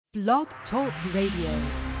Blog Talk Radio.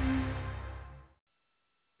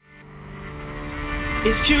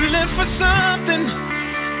 If you live for something,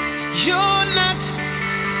 you're not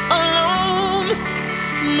alone,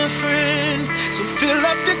 my friend. So fill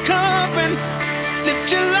up your cup and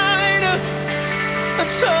lift your lighter, a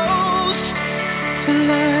toast to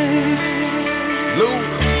life.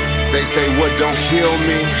 Luke, they say what don't kill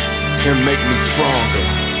me can make me stronger.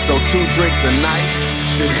 So 2 drinks a night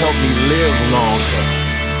should help me live longer.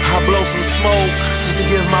 I blow some smoke just to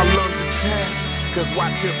give my lungs a chance. Cause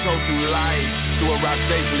why tiptoe through life to arrive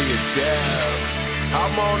safely at death?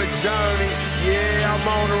 I'm on a journey, yeah, I'm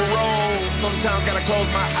on a road. Sometimes gotta close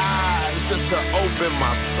my eyes just to open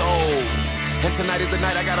my soul. And tonight is the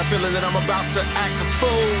night I got a feeling that I'm about to act a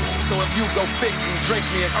fool. So if you go fix and drink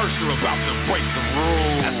me and Ursa about to break the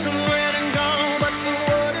rules. That's the red and gold, but the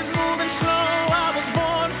world is moving slow. I was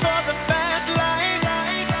born for the fast life.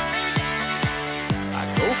 I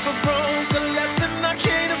go for broke, the lesson I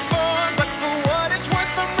can't afford, but for what it's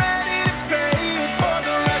worth I'm ready to pay for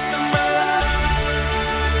the rest of my life.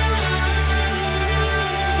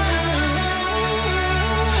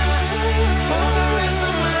 For the rest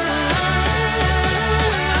of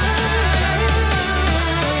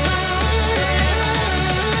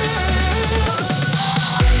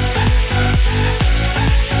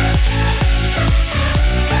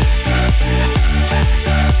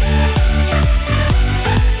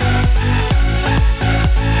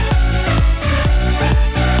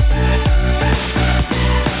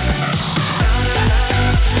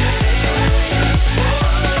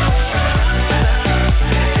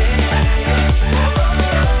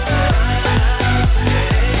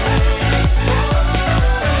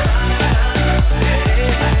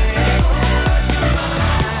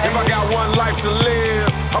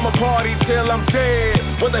my party till I'm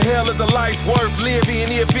dead. What the hell is a life worth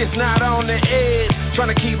living if it's not on the edge?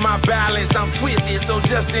 Trying to keep my balance, I'm twisted, so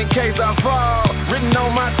just in case I fall. Written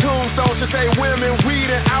on my tombstone should say women, weed,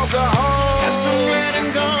 and alcohol. That's the red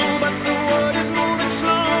and gold, but the world is moving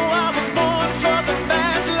slow. I was born for the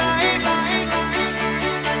fast life.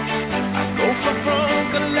 I go for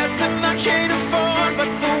broke, a lesson I can't afford, but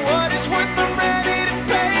for what it's worth I'm ready to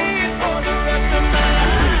pay for the rest of my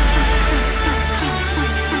life.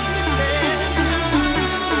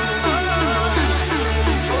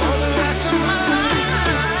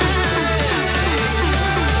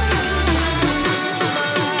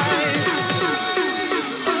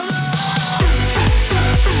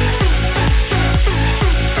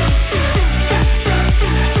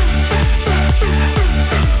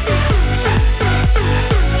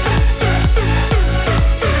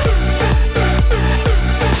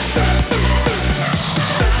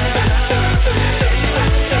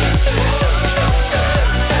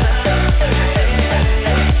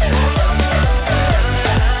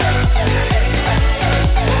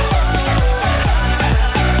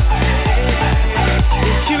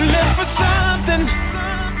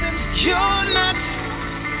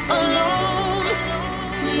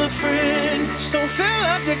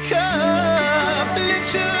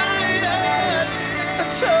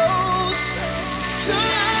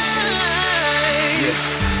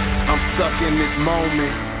 In this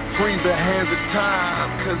moment, free the hands of time,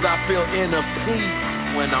 cause I feel inner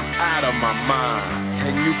peace when I'm out of my mind.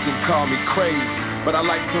 And you can call me crazy, but I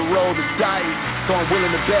like to roll the dice, so I'm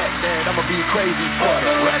willing to bet that I'ma be crazy for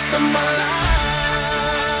the rest of my life.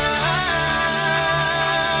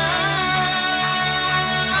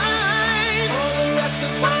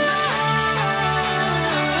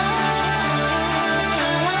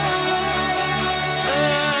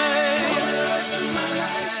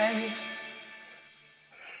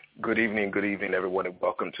 Good evening, everyone, and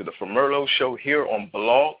welcome to the Merlot Show here on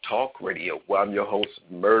Blog Talk Radio, where I'm your host,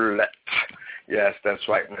 Merlet. Yes, that's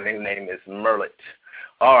right. My name is Merlet.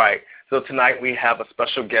 All right, so tonight we have a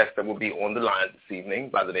special guest that will be on the line this evening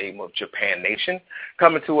by the name of Japan Nation,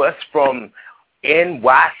 coming to us from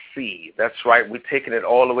NYC. That's right. We're taking it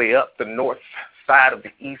all the way up the north side of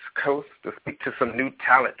the East Coast to speak to some new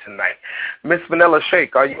talent tonight. Miss Vanilla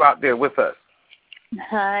Shake, are you out there with us?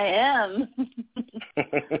 I am.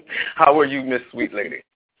 How are you, Miss Sweet Lady?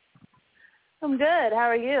 I'm good. How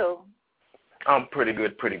are you? I'm pretty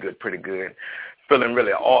good. Feeling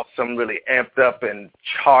really awesome, really amped up and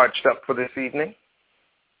charged up for this evening.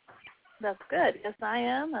 That's good. Yes, I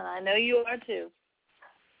am, and I know you are too.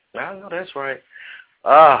 I know that's right.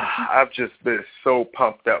 I've just been so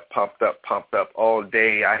pumped up all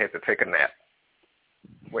day. I had to take a nap.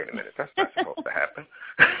 wait a minute, that's not supposed to happen.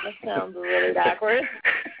 That sounds really backwards.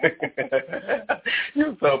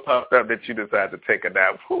 You're so pumped up that you decide to take a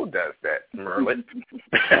nap. Who does that, Merlin?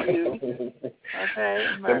 Okay,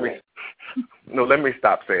 Merlin. Let me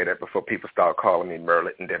stop saying that before people start calling me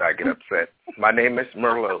Merlin, and then I get upset. My name is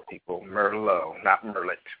Merlot, people. Merlot, not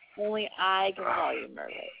Merlin. Only I can call you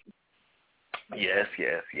Merlin. Yes.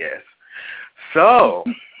 So,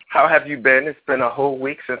 how have you been? It's been a whole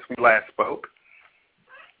week since we last spoke.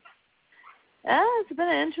 It's been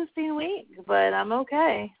an interesting week, but I'm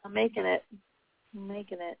okay. I'm making it.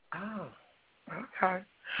 Oh, okay.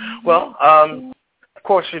 Well, of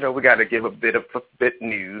course, we got to give a bit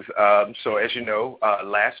news. So, as you know,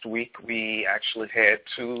 last week we actually had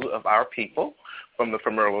two of our people from the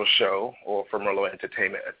Fumerlo Show or Fumerlo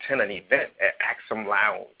Entertainment attend an event at Axum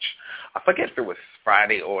Lounge. I forget if it was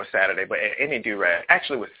Friday or Saturday, but at any rate,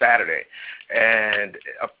 actually it was Saturday. And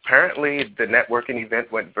apparently the networking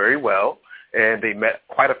event went very well, and they met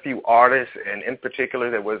quite a few artists, and in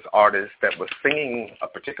particular there was artists that was singing a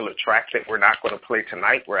particular track that we're not going to play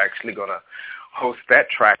tonight. We're actually going to host that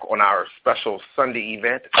track on our special Sunday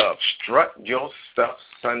event of Strut Your Stuff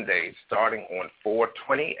Sunday, starting on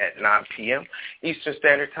 4/20 at 9 p.m. Eastern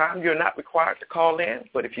Standard Time. You're not required to call in,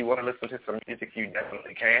 but if you want to listen to some music, you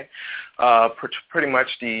definitely can. Pretty much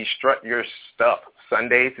the Strut Your Stuff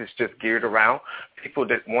Sundays is just geared around people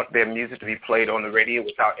that want their music to be played on the radio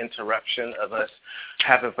without interruption of us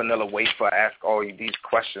having Vanilla Wafer ask all you these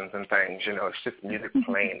questions and things. It's just music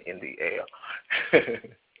playing in the air.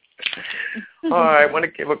 All right, I want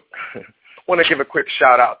to give a quick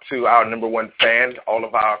shout out to our number one fans, all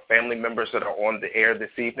of our family members that are on the air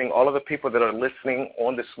this evening, all of the people that are listening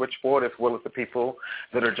on the switchboard, as well as the people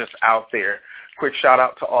that are just out there. Quick shout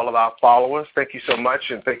out to all of our followers. Thank you so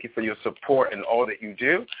much, and thank you for your support and all that you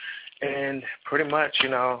do. And pretty much,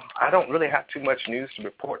 I don't really have too much news to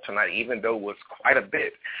report tonight, even though it was quite a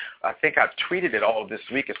bit. I think I tweeted it all this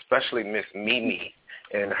week, especially Miss Mimi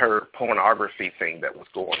and her pornography thing that was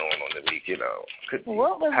going on the week,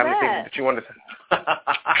 What was that? Anything that you wanted to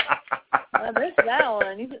I missed that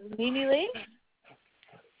one. Mimi Lee?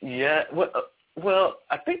 Yeah, well,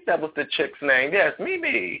 I think that was the chick's name. Yes,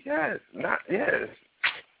 Mimi. Yes, yes.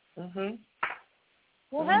 Mhm.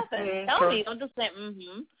 What happened? Tell me. Don't just say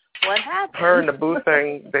What happened? Her and the boo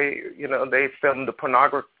thing, they filmed the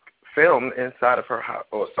pornography film inside of her house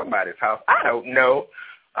or somebody's house. I don't know.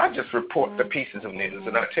 I just report the pieces of news,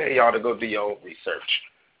 and I tell y'all to go do your own research.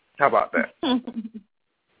 How about that?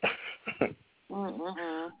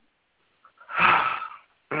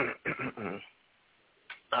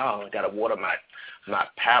 Oh, I got to water my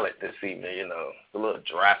palate this evening. It's a little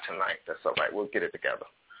dry tonight. That's all right. We'll get it together.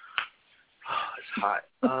 Oh, it's hot.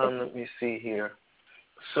 Let me see here.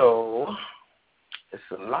 So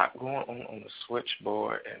it's a lot going on the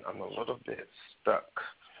switchboard, and I'm a little bit stuck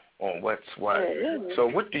on what's what. So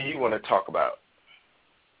what do you want to talk about?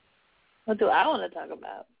 What do I want to talk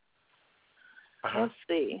about? Let's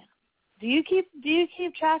see. Do you keep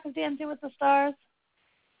track of Dancing with the Stars?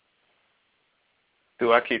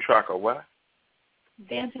 Do I keep track of what?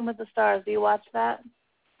 Dancing with the Stars. Do you watch that?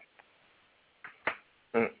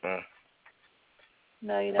 Mm-mm.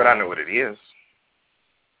 No, you don't. But I know what it is.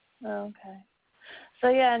 Oh, okay. So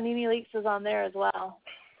yeah, Nene Leakes is on there as well.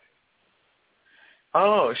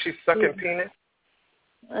 Oh, she's sucking penis?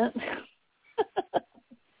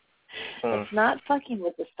 It's not fucking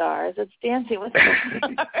with the stars. It's dancing with the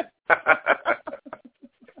stars.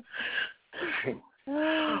 Oh,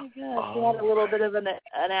 my gosh. She had a little bit of an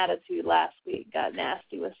attitude last week. Got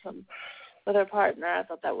nasty with her partner. I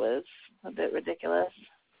thought that was a bit ridiculous.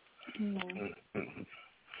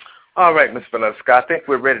 All right, Ms. Valeska, I think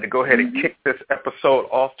we're ready to go ahead and kick this episode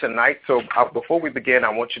off tonight. So before we begin, I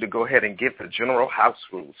want you to go ahead and give the general house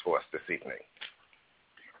rules for us this evening.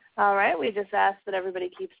 All right. We just ask that everybody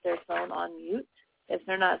keeps their phone on mute if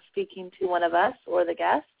they're not speaking to one of us or the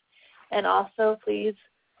guest. And also, please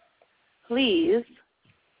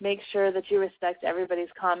make sure that you respect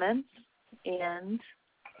everybody's comments. And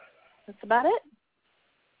that's about it.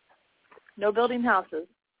 No building houses.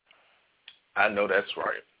 I know that's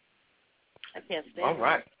right. I can't stand All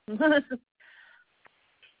right.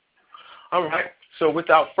 All right. So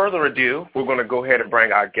without further ado, we're going to go ahead and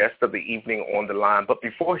bring our guest of the evening on the line. But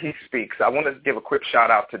before he speaks, I want to give a quick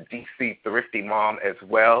shout-out to DC Thrifty Mom as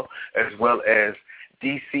well as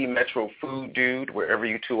DC Metro Food Dude, wherever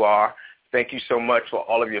you two are. Thank you so much for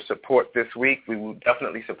all of your support this week. We will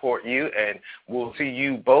definitely support you, and we'll see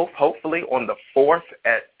you both hopefully on the 4th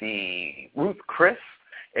at the Ruth Chris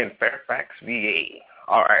in Fairfax, VA.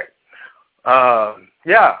 All right.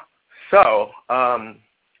 So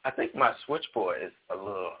I think my switchboard is a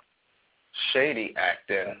little shady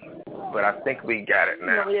acting, but I think we got it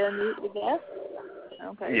now. You unmute the guest?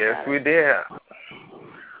 Okay. Yes, we did.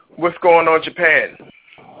 What's going on, Japan?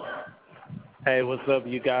 Hey, what's up,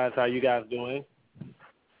 you guys? How you guys doing?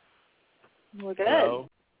 We're good. Hello?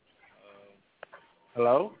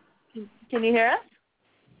 Hello? Can you hear us?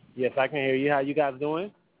 Yes, I can hear you. How you guys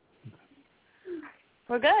doing?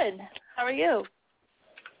 We're good. How are you?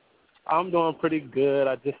 I'm doing pretty good.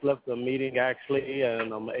 I just left the meeting, actually,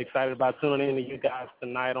 and I'm excited about tuning in to you guys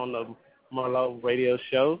tonight on the Merlot radio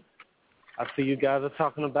show. I see you guys are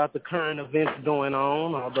talking about the current events going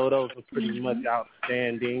on, although those are pretty much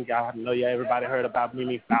outstanding. I know everybody heard about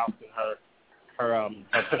Mimi Faust and her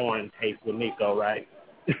porn tape with Nico, right?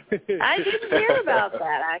 I didn't hear about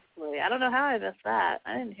that, actually. I don't know how I missed that.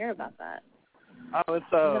 I didn't hear about that. Oh,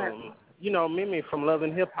 it's, Mimi from Love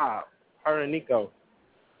and Hip Hop, her and Nico.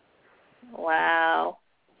 Wow.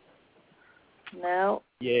 No.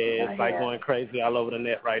 Yeah, it's like going crazy all over the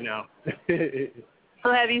net right now.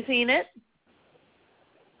 So have you seen it?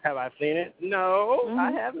 Have I seen it? No,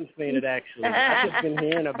 I haven't seen it, actually. I've just been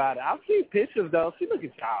hearing about it. I've seen pictures, though. See, look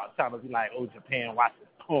at y'all trying to be like, oh, Japan watches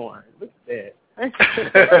porn. Look at that.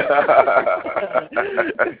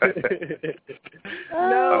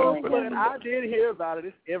 No, but I did hear about it.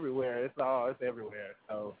 It's everywhere. It's everywhere.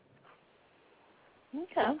 So.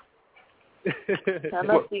 Okay. I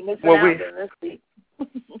must be missing out on this week.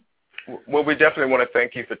 Well, we definitely want to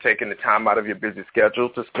thank you for taking the time out of your busy schedule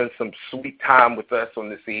to spend some sweet time with us on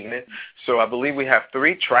this evening. So I believe we have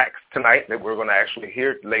 3 tracks tonight that we're going to actually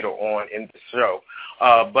hear later on in the show.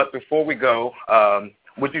 But before we go,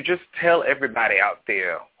 would you just tell everybody out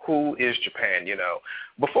there who is Japan?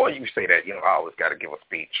 Before you say that, I always got to give a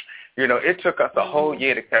speech. It took us a whole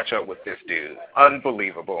year to catch up with this dude.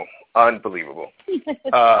 Unbelievable.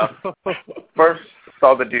 First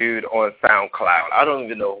saw the dude on SoundCloud. I don't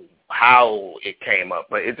even know how it came up,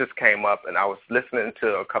 but it just came up, and I was listening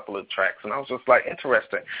to a couple of tracks, and I was just like,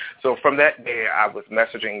 interesting. So from that day, I was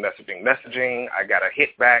messaging. I got a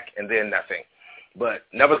hit back, and then nothing. But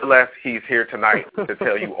nevertheless, he's here tonight to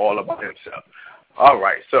tell you all about himself. All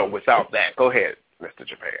right, so without that, go ahead, Mr.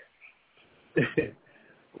 Japan.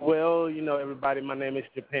 Well, everybody, my name is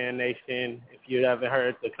Japan Nation. If you haven't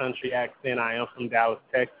heard the country accent, I am from Dallas,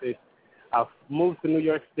 Texas. I moved to New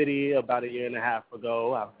York City about 1.5 years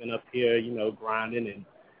ago. I've been up here, grinding and,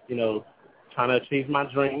 trying to achieve my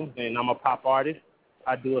dreams. And I'm a pop artist.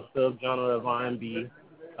 I do a subgenre of R&B.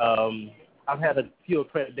 I've had a few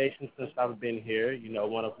accreditations since I've been here.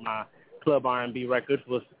 One of my club R&B records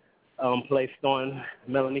was placed on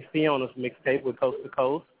Melanie Fiona's mixtape with Coast to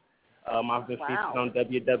Coast. I've been featured on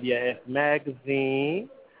WWF Magazine.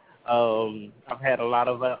 I've had a lot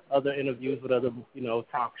of other interviews with other,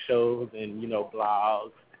 talk shows and,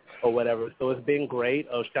 blogs or whatever. So it's been great.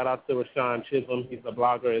 Shout out to Rashawn Chisholm. He's a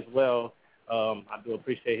blogger as well. I do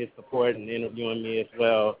appreciate his support and interviewing me as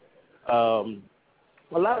well.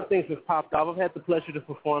 A lot of things have popped off. I've had the pleasure to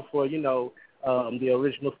perform for, the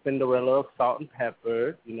original Cinderella of Salt and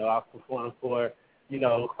Pepper. I've performed for,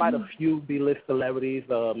 quite a few B-list celebrities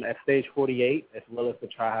at Stage 48 as well as the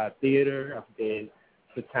Tri-High Theater. I've been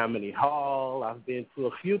to Tammany Hall. I've been to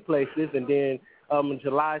a few places. And then on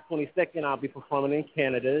July 22nd, I'll be performing in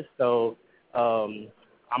Canada. So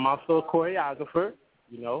I'm also a choreographer.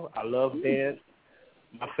 I love dance.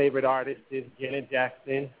 My favorite artist is Janet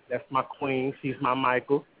Jackson. That's my queen. She's my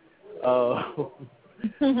Michael.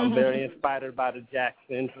 I'm very inspired by the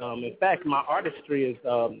Jacksons. In fact, my artistry is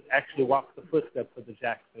actually walks the footsteps of the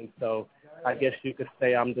Jacksons. So I guess you could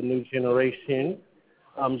say I'm the new generation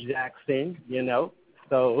Jackson,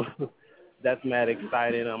 So that's mad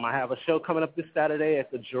exciting. I have a show coming up this Saturday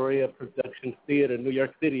at the Joria Production Theater, New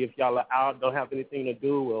York City. If y'all are out, don't have anything to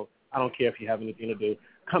do, well, I don't care if you have anything to do.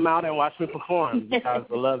 Come out and watch me perform. You guys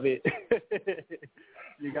will love it.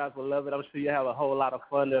 You guys will love it. I'm sure you have a whole lot of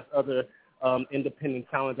fun. There's other independent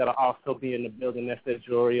talent that will also be in the building. That's at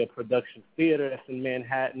Joria Production Theater. That's in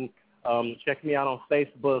Manhattan. Check me out on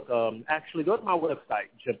Facebook. Actually, go to my website,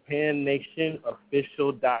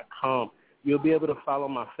 JapanNationOfficial.com. You'll be able to follow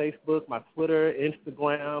my Facebook, my Twitter,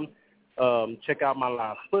 Instagram. Check out my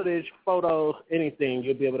live footage, photos, anything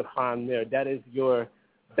you'll be able to find there. That is your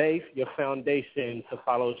base, your foundation to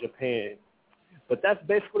follow Japan. But that's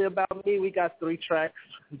basically about me. We got 3 tracks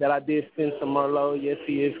that I did send to Merlot. Yes,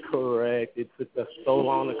 he is correct. It took us so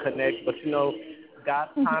long to connect. But,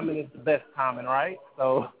 God's timing is the best timing, right?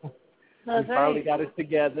 So we finally got it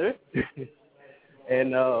together.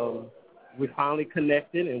 And we finally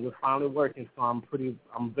connected, and we're finally working. So I'm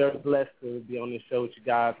very blessed to be on this show with you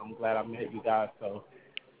guys. I'm glad I met you guys. So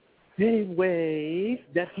Wave.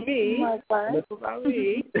 That's me. That's about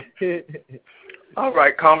me. All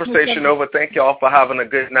right, conversation over. Thank y'all for having a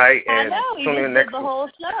good night. And I know, he tune in just next did the whole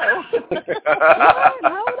show.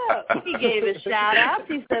 Hold up. He gave his shout-outs.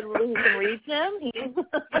 He said we can reach him.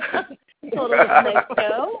 He told us the next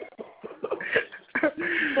show.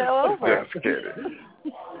 Show over. Just kidding.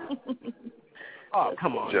 Oh,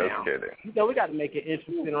 come on Just now. kidding. You know, we got to make it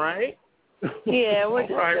interesting, right? Yeah, we're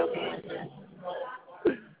just Right. joking.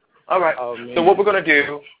 All right. So what we're going to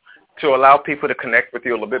do to allow people to connect with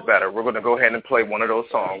you a little bit better, we're going to go ahead and play one of those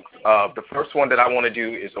songs. The first one that I want to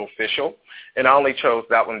do is Official, and I only chose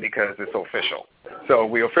that one because it's official. So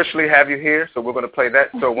we officially have you here, so we're going to play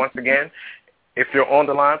that. So once again, if you're on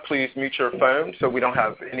the line, please mute your phone so we don't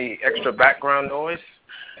have any extra background noise.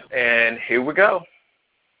 And here we go.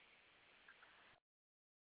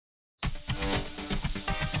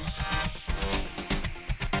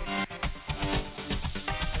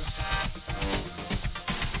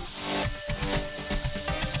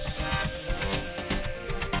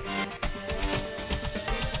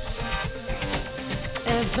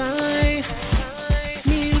 As I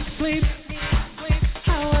need to sleep,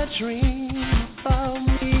 how I dream about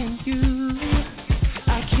me and you.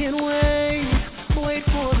 I can't wait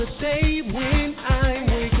for the day when I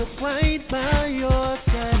wake up right by your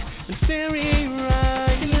side and staring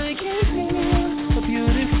right like a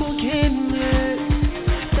beautiful canvas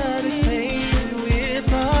that is painted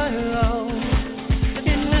with our love.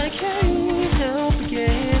 And I can't help but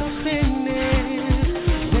get offended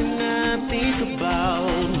when I think about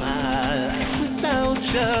my life without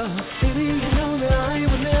you. Baby, you know that I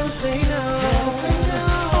would never say no.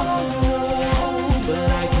 But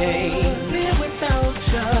I can't live without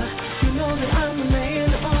you. You know that I'm the man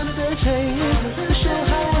under the chain. To show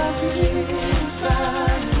how I feel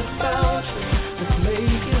inside about you. Let's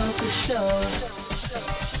make it up for sure.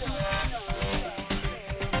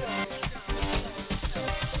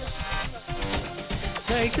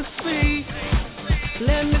 Take a seat,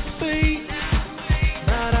 let me speak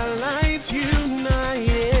about our life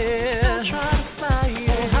united. Try to find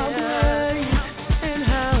how great and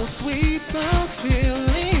how sweet the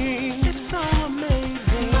feeling. It's so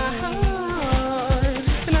amazing, my heart,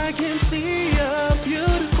 and I can see a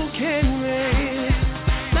beautiful canvas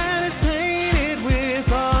that is painted with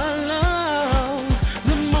our love.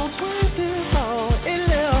 The most wonderful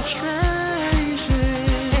illustration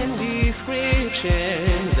and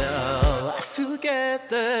descriptions of us together.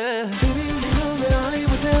 Baby, you know that I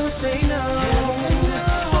would never say no.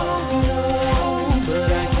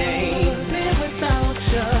 But I can't live without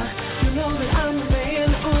you. You know that I'm the man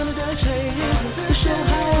under the chain. To show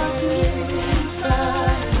how I feel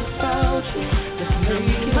inside about you. Let's make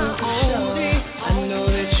it my only. I know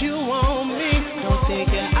that you want me. Don't take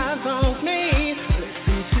your eyes off me.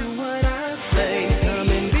 Listen to what I say. Come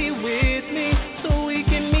and be with me so we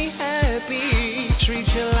can be happy. Treat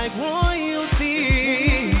you like royalty.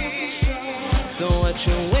 So what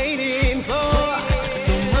you waiting for?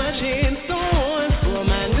 So much in store for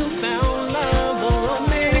my newfound love, a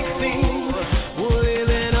romantic scene. We'll live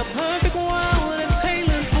in a perfect world that's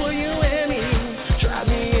tailored for you and me. Try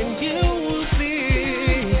me and you'll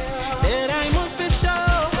see that I'm official.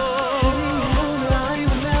 I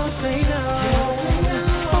will never say no.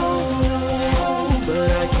 But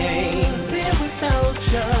I can't live without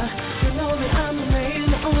you. You know that I'm the man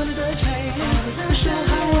under the chain. To show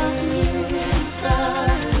how I feel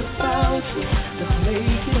inside about you. Let's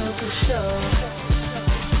make it up for sure.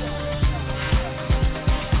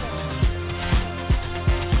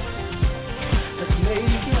 Let's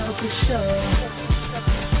make it up for sure.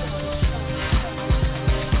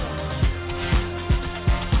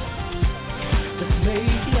 Let's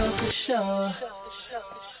make it up for sure.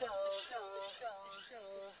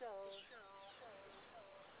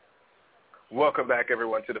 Welcome back,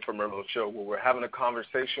 everyone, to the Firmerlo Show, where we're having a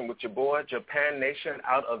conversation with your boy, Japan Nation,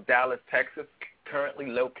 out of Dallas, Texas, currently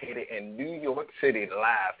located in New York City,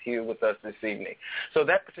 live here with us this evening. So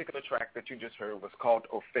that particular track that you just heard was called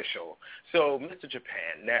Official. So, Mr.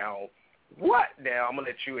 Japan, now, what? Now, I'm going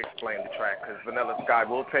to let you explain the track, because Vanilla Sky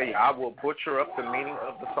will tell you, I will butcher up the meaning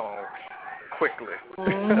of the song quickly.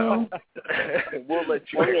 We'll let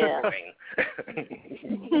you explain.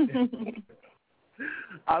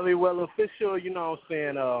 I mean, well, Official, you know what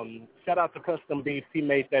I'm saying, shout out to Custom Beats. He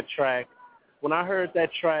made that track. When I heard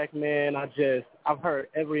that track, man, I've heard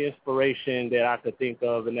every inspiration that I could think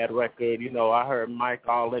of in that record. You know, I heard Mike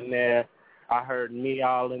all in there. I heard me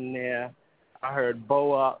all in there. I heard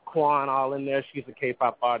Boa Kwan all in there. She's a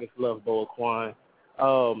K-pop artist. Love Boa Kwan.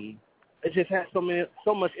 It just has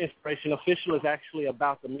so much inspiration. Official is actually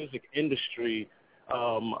about the music industry.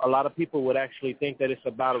 A lot of people would actually think that it's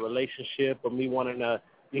about a relationship or me wanting to,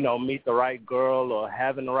 meet the right girl or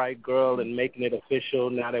having the right girl and making it official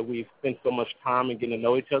now that we've spent so much time and getting to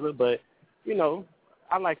know each other. But,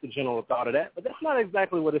 I like the general thought of that. But that's not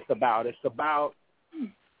exactly what it's about. It's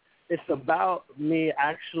about me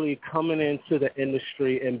actually coming into the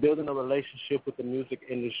industry and building a relationship with the music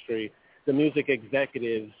industry, the music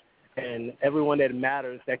executives, and everyone that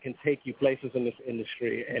matters that can take you places in this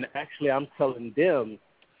industry. And actually I'm telling them,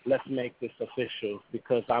 let's make this official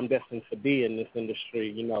because I'm destined to be in this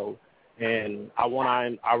industry, and I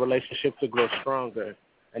want our relationship to grow stronger.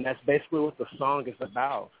 And that's basically what the song is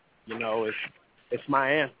about. It's my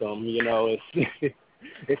anthem,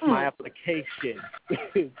 it's my application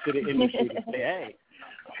to the industry to say, hey,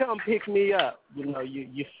 come pick me up.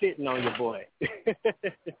 You're sitting on your boy.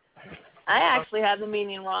 I actually had the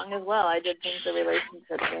meaning wrong as well. I did think the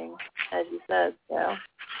relationship thing, as you said. So,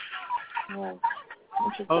 yeah.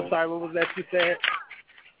 Oh, sorry, what was that you said?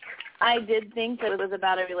 I did think that it was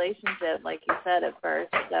about a relationship, like you said at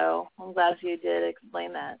first. So I'm glad you did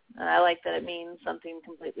explain that. And I like that it means something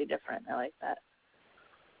completely different. I like that.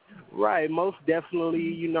 Right, most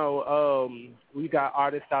definitely. We got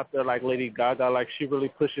artists out there like Lady Gaga, like she really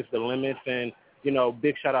pushes the limits, and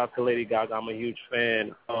big shout out to Lady Gaga. I'm a huge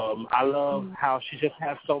fan. I love how she just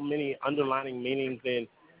has so many underlining meanings, and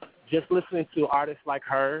just listening to artists like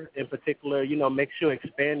her in particular, makes you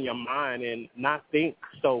expand your mind and not think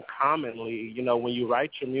so commonly. When you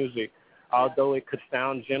write your music, although it could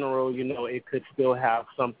sound general, it could still have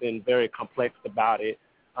something very complex about it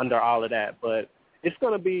under all of that. But it's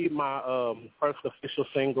going to be my first official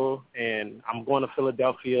single, and I'm going to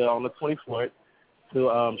Philadelphia on the 24th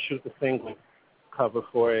to shoot the single cover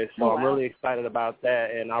for it. So I'm really excited about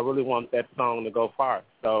that, and I really want that song to go far.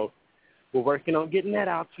 So we're working on getting that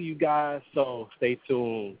out to you guys, so stay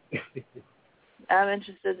tuned. I'm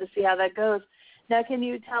interested to see how that goes. Now, can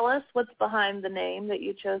you tell us what's behind the name that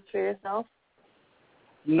you chose for yourself?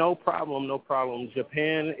 No problem.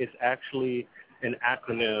 Japan is actually an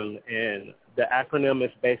acronym, and the acronym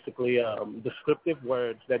is basically descriptive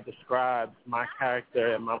words that describe my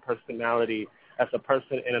character and my personality as a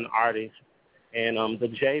person and an artist. And the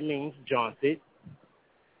J means jaunted,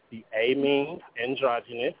 the A means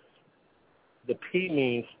androgynous, the P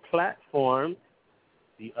means platform,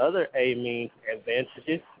 the other A means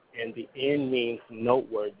advantageous, and the N means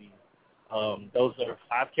noteworthy. Those are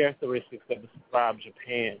 5 characteristics that describe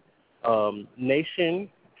Japan. Nation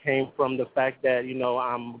came from the fact that,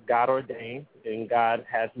 I'm God ordained and God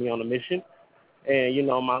has me on a mission. And,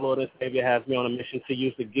 my Lord and Savior has me on a mission to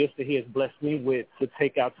use the gifts that he has blessed me with to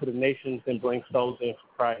take out to the nations and bring souls in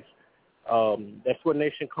for Christ. That's where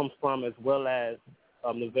Nation comes from, as well as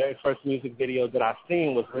the very first music video that I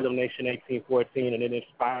seen was Rhythm Nation 1814, and it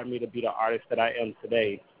inspired me to be the artist that I am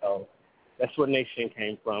today. So that's where Nation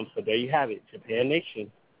came from. So there you have it, Japan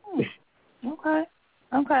Nation. Okay.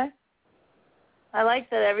 I like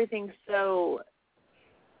that everything's so,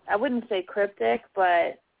 I wouldn't say cryptic,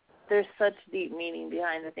 but there's such deep meaning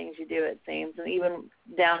behind the things you do, it seems, and even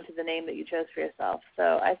down to the name that you chose for yourself.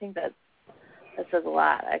 So I think that says a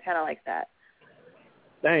lot. I kind of like that.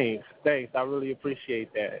 Thanks. I really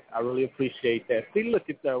appreciate that. See, look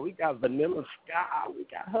at that. We got Vanilla Sky. We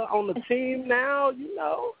got her on the team now,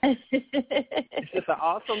 It's just an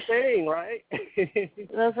awesome thing, right?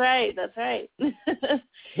 That's right.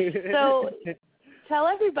 So tell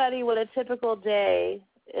everybody what a typical day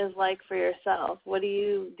is like for yourself. What do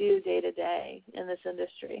you do day to day in this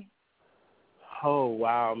industry? Oh,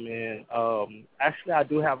 wow, man. Actually, I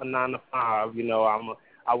do have a 9 to 5.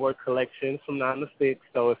 I work collections from 9 to 6.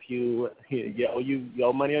 So if you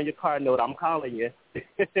owe money on your card note, I'm calling you.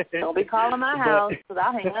 Don't be calling my house because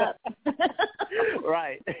I'll hang up.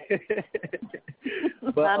 Right.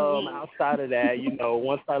 But outside of that,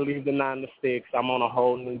 once I leave the 9 to 6, I'm on a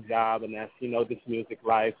whole new job, and that's this music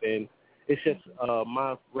life. And it's just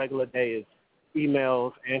my regular day is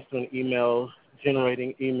emails, answering emails,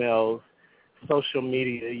 generating emails, social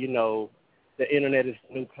media. The internet is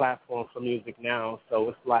a new platform for music now, so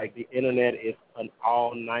it's like the internet is an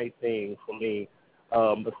all-night thing for me.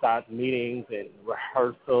 Besides meetings and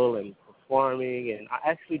rehearsal and performing, and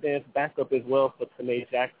I actually dance backup as well for Tanae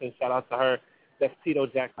Jackson. Shout out to her. That's Tito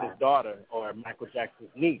Jackson's daughter, or Michael Jackson's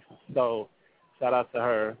niece. So shout out to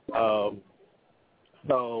her.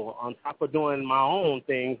 So on top of doing my own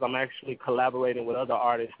things, I'm actually collaborating with other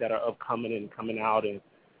artists that are upcoming and coming out, and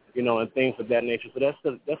and things of that nature. So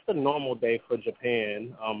that's the normal day for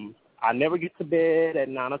Japan. I never get to bed at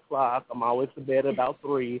 9 o'clock. I'm always to bed at about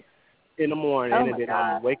 3 in the morning, and then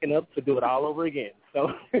I'm waking up to do it all over again.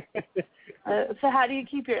 So So how do you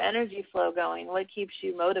keep your energy flow going? What keeps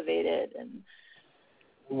you motivated? And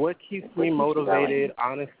what keeps me motivated,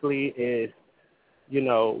 honestly, is,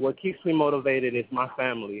 what keeps me motivated is my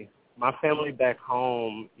family. My family back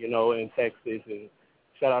home, in Texas, and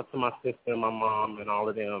shout out to my sister and my mom and all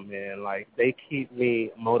of them, man. Like, they keep me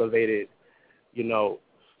motivated,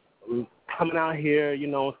 coming out here,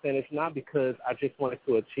 what I'm saying? It's not because I just wanted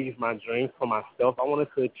to achieve my dreams for myself. I wanted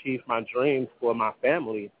to achieve my dreams for my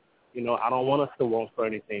family. I don't want us to want for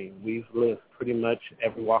anything. We've lived pretty much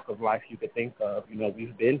every walk of life you could think of.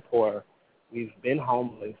 We've been poor. We've been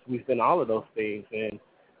homeless. We've been all of those things. And,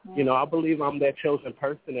 I believe I'm that chosen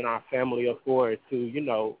person in our family of four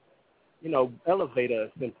to, elevate us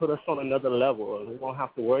and put us on another level. We won't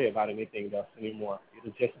have to worry about anything else anymore.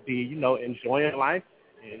 It'll just be, enjoying life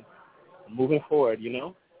and moving forward,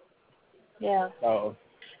 Yeah. So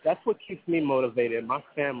that's what keeps me motivated, my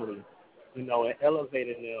family, and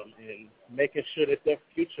elevating them and making sure that their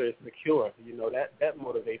future is secure. That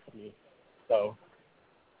motivates me. So.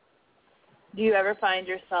 Do you ever find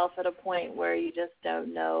yourself at a point where you just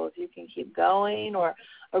don't know if you can keep going, or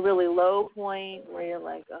a really low point where you're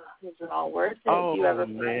like, oh, is it all worth it? Oh, do you ever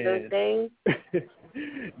find those days?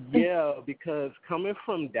 Yeah, because coming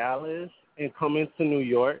from Dallas and coming to New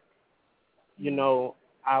York,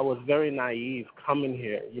 I was very naive coming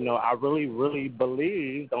here. I really, really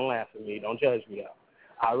believed, don't laugh at me, don't judge me though.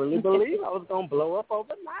 I really believed I was going to blow up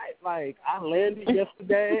overnight. Like, I landed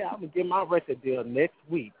yesterday, I'm going to get my record deal next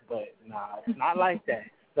week. But, nah, it's not like that.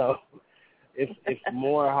 So it's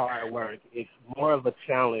more hard work. It's more of a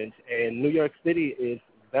challenge. And New York City is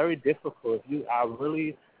very difficult. People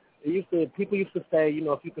used to say,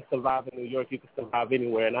 if you could survive in New York, you could survive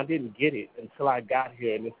anywhere. And I didn't get it until I got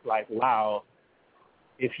here. And it's like, wow,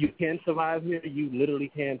 if you can survive here, you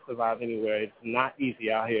literally can survive anywhere. It's not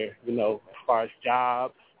easy out here, as far as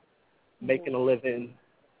jobs, making a living,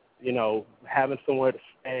 having somewhere to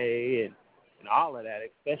stay and all of that,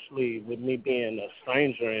 especially with me being a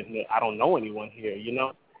stranger and I don't know anyone here,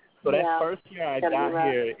 So that first year I got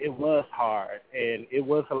here, it was hard, and it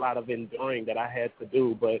was a lot of enduring that I had to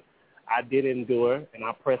do, but I did endure, and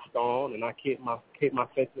I pressed on, and I kept my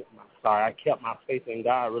faith in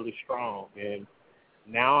God really strong, and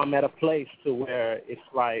now I'm at a place to where it's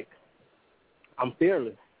like I'm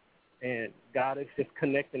fearless, and God is just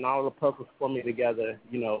connecting all the puzzles for me together,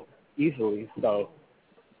 easily. So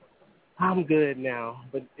I'm good now.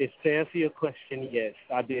 But to answer your question, yes,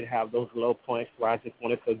 I did have those low points where I just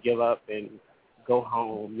wanted to give up and go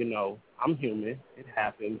home. I'm human. It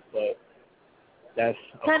happens, but that's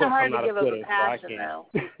kind of hard to give up quitter, a passion, so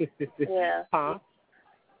though. Yeah. Huh?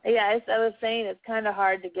 Yeah, I was saying it's kind of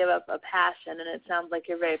hard to give up a passion, and it sounds like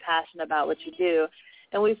you're very passionate about what you do.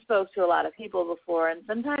 And we've spoke to a lot of people before, and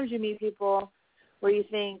sometimes you meet people where you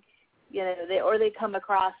think, they come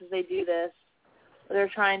across as they do this, or they're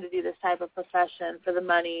trying to do this type of profession for the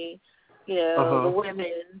money, the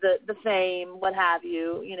women, the fame, what have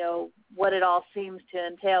you, what it all seems to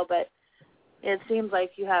entail. But it seems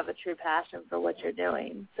like you have a true passion for what you're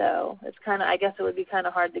doing. So it's I guess it would be kind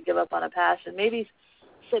of hard to give up on a passion. Maybe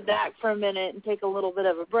sit back for a minute and take a little bit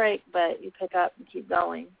of a break, but you pick up and keep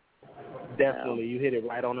going. Definitely. You hit it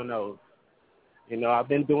right on the nose. I've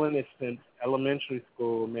been doing this since elementary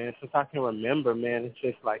school, man. Since I can remember, man, it's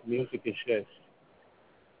just like music is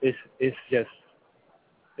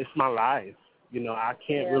it's my life. I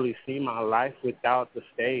can't really see my life without the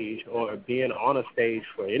stage or being on a stage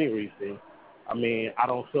for any reason. I mean, I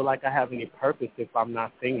don't feel like I have any purpose if I'm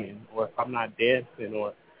not singing or if I'm not dancing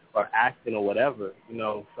or acting or whatever,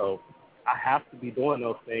 so I have to be doing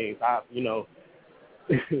those things.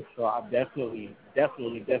 So I definitely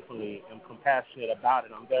am compassionate about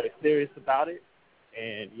it. I'm very serious about it,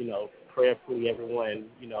 and, prayerfully everyone,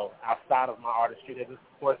 outside of my artistry that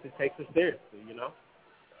supports it takes it seriously,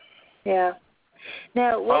 Yeah.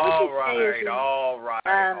 Now, what would you say is... All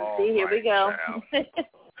right. See, here we go.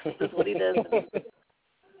 This is what he does. This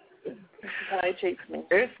is how he treats me.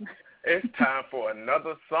 It's time for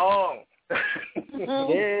another song.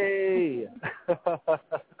 Yay!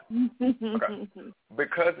 Okay.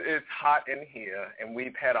 Because it's hot in here, and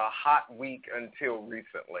we've had a hot week until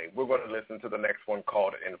recently, we're going to listen to the next one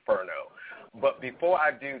called Inferno. But before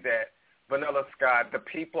I do that, Vanilla Sky, the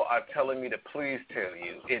people are telling me to please tell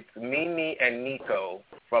you it's Nene and Nico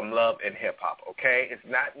from Love and Hip Hop, okay? It's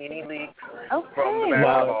not Nene Leakes from the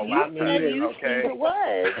basketball. You said you think it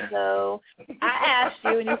was, so I asked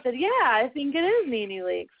you, and you said, yeah, I think it is Nene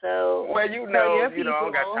Leakes. So well, I don't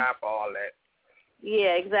got time for all that.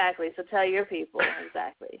 Yeah, exactly. So tell your people.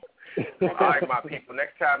 Exactly. All right, my people.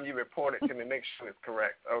 Next time you report it to me, make sure it's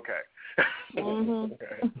correct. Okay. Mm-hmm.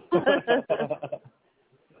 Okay.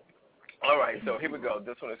 All right, so here we go.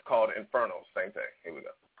 This one is called Inferno. Same thing. Here we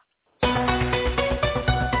go.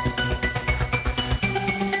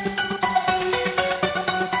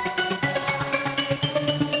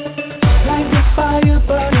 Like the fire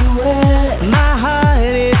burning red, my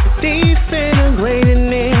heart is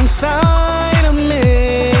disintegrating inside of me.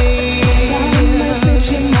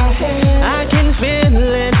 I can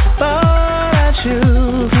feel it, but I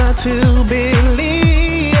choose not to believe.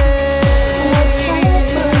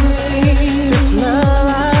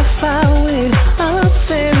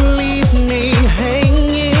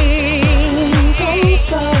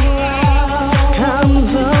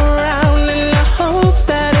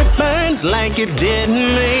 You did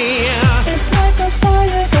me. It's like a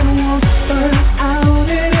fire that won't burn out,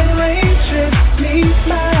 and it rages beneath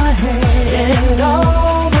my head and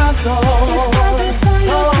all my soul. It's like a fire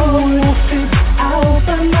that won't fit out,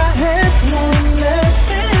 but my head won't let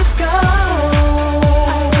this go.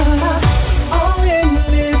 All in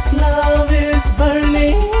this love is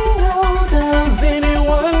burning out. Does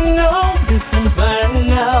anyone know this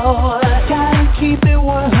inferno? Gotta keep it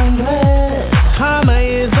 100. Karma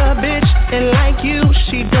is a bitch. And like you,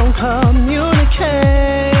 she don't communicate.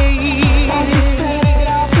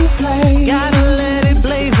 Gotta let it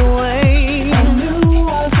blaze away.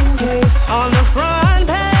 On the front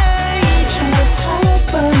page, what's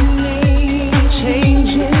happening?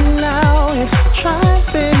 Changing now, it's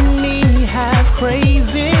driving me half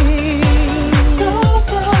crazy.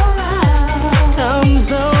 Comes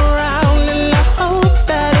around and I hope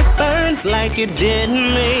that it burns like it did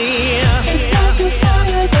me. It's like a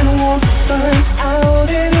fire that won't burn out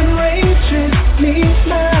and it rages beneath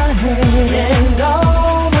my head and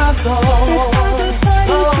all my soul. It's like a fire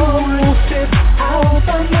that won't fit out,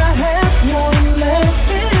 but my head won't let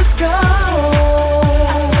this go.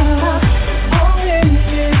 All in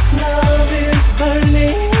this love is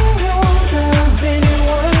burning out. Does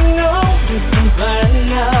anyone know this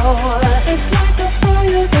inferno? It's like a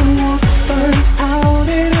fire that won't burn out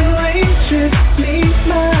and it rages beneath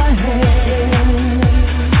my head.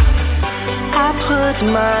 I put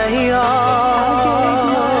my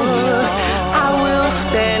all, I will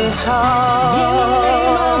stand tall,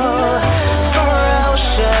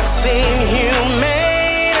 ferocious,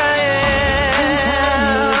 inhumane I am,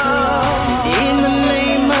 in the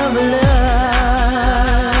name of love,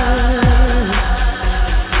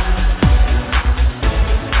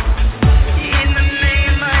 in the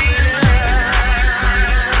name of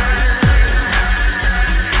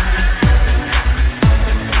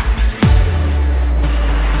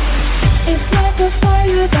It's like a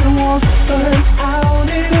fire that won't burn out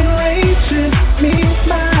and it rages beneath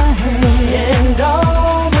my head and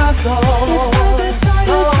all my soul. It's like a fire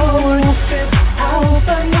that won't fit out,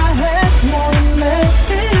 but my head won't let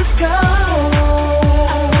this go.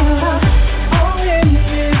 All in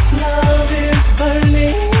this love is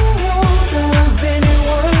burning out. Does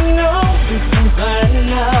anyone know this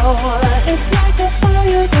inferno? It's like a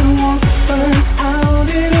fire that won't burn out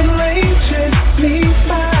and it rages beneath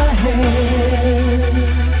my head.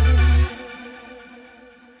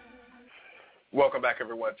 Welcome back,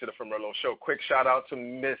 everyone, to the From Merlot Show. Quick shout-out to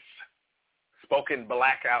Miss Spoken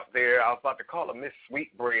Black out there. I was about to call her Miss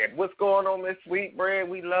Sweetbread. What's going on, Miss Sweetbread?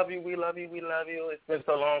 We love you, we love you, we love you. It's been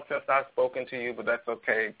so long since I've spoken to you, but that's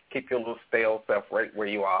okay. Keep your little stale self right where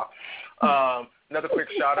you are. Another quick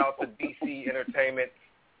shout-out to DC Entertainment,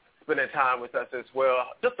 spending time with us as well.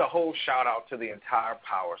 Just a whole shout-out to the entire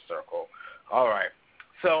Power Circle. All right.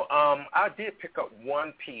 So I did pick up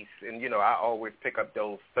one piece, and, you know, I always pick up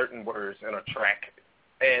those certain words in a track.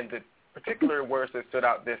 And the particular words that stood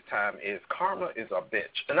out this time is karma is a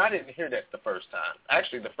bitch. And I didn't hear that the first time,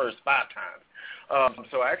 actually the first 5 times.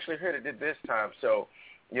 So I actually heard it this time. So,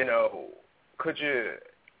 you know, could you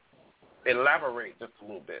elaborate just a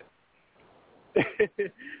little bit?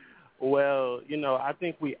 Well, you know, I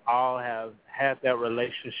think we all have had that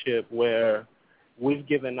relationship where we've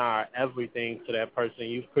given our everything to that person.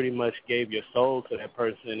 You've pretty much gave your soul to that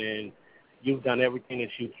person, and you've done everything that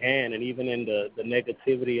you can. And even in the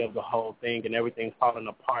negativity of the whole thing and everything falling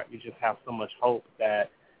apart, you just have so much hope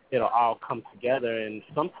that it'll all come together. And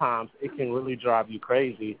sometimes it can really drive you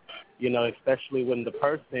crazy, you know, especially when the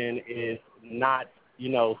person is not, you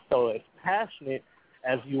know, so as passionate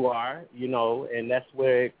as you are, you know, and that's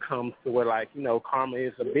where it comes to where, like, you know, karma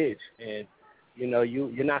is a bitch. And you know,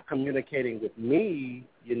 you're not communicating with me,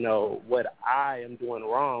 you know, what I am doing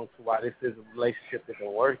wrong to why this is a relationship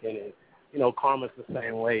isn't working. And you know, Karma's the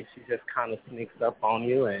same way. She just kind of sneaks up on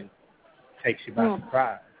you and takes you by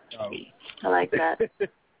surprise. So. I like that.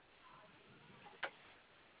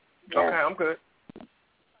 Okay, I'm good.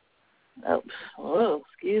 Oh,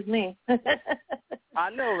 excuse me. I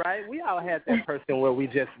know, right? We all had that person where we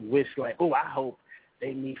just wish, like, oh, I hope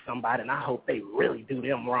they meet somebody, and I hope they really do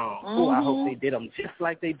them wrong. Oh, I hope they did them just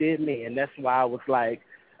like they did me. And that's why I was like,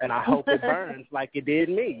 and I hope it burns like it did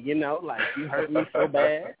me, you know? Like, you hurt me so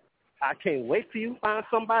bad. I can't wait till you find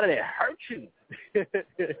somebody that hurt you.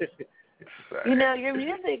 You know, your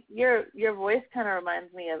music, your voice kind of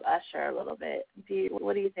reminds me of Usher a little bit.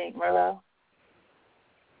 What do you think, Merlot?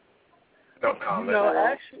 No comment. You know,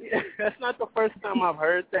 actually, that's not the first time I've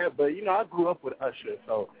heard that, but, you know, I grew up with Usher,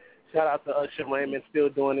 so shout out to Usher Raymond, still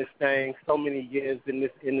doing his thing. So many years in this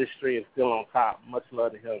industry and still on top. Much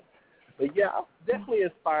love to him. But, yeah, I'm definitely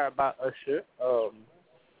inspired by Usher.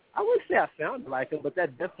 I wouldn't say I sound like him, but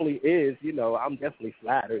that definitely is, you know, I'm definitely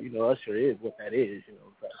flattered. You know, Usher is what that is, you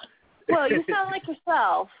know. So. Well, you sound like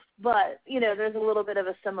yourself, but, you know, there's a little bit of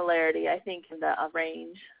a similarity, I think, in the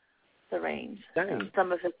range. The range. Dang.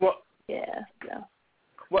 Some of it. Well, yeah.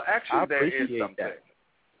 Well, actually, there is something.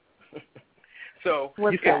 So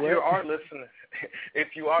if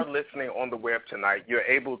you are listening on the web tonight, you're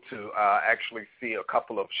able to actually see a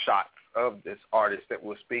couple of shots of this artist that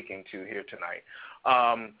we're speaking to here tonight,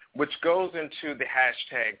 which goes into the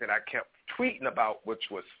hashtag that I kept tweeting about, which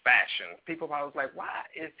was fashion. People was like, why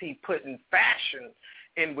is he putting fashion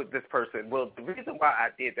in with this person? Well, the reason why I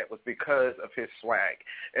did that was because of his swag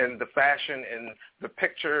and the fashion and the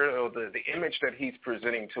picture or the image that he's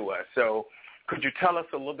presenting to us. So could you tell us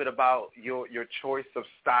a little bit about your choice of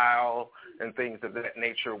style and things of that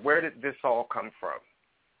nature? Where did this all come from?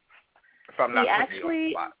 If I'm not putting you on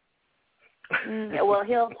the spot. Well,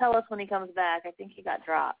 he'll tell us when he comes back. I think he got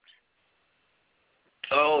dropped.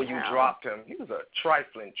 Oh, you dropped him. He was a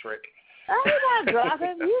trifling trick. I did not drop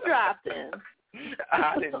him. You dropped him.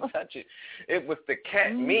 I didn't touch it. It was the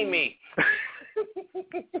cat, Mimi.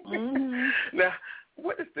 Now,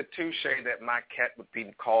 what is the touche that my cat would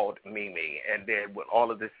be called Mimi, and then with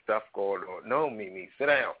all of this stuff going on? No, Mimi, sit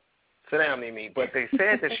down. Sit down, Mimi. But they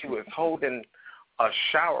said that she was holding a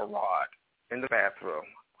shower rod in the bathroom.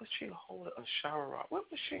 Was she holding a shower rod? What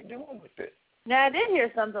was she doing with it? Yeah, I did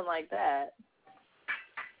hear something like that.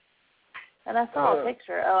 And I saw a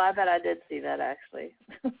picture. Oh, I bet I did see that, actually.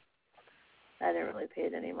 I didn't really pay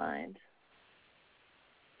it any mind.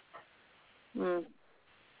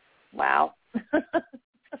 Wow.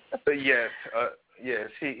 Yes,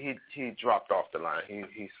 he dropped off the line.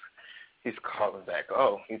 He's calling back.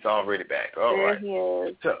 Oh, he's already back. All there right. He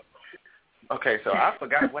is. So I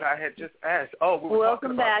forgot what I had just asked. Oh, we were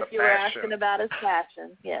welcome back. About the you fashion. were asking about his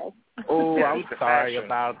fashion. Yes. Oh, I'm sorry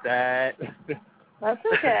about that. That's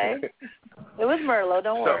okay. It was Merlot.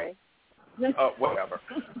 Don't worry. Whatever.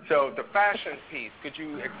 So the fashion piece, could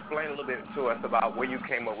you explain a little bit to us about where you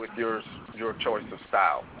came up with your choice of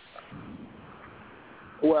style?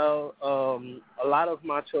 Well, a lot of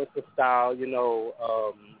my choice of style, you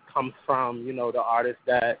know, comes from, you know, the artists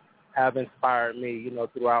that have inspired me, you know,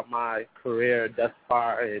 throughout my career thus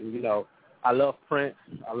far. And, you know, I love Prince.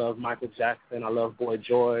 I love Michael Jackson. I love Boy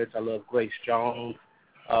George. I love Grace Jones.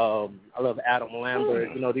 I love Adam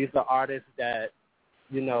Lambert. You know, these are artists that,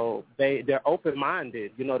 you know, they're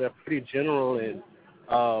open-minded. You know, they're pretty general. And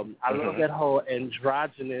I love that whole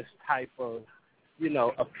androgynous type of, you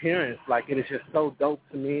know, appearance. Like, it is just so dope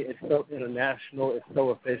to me. It's so international. It's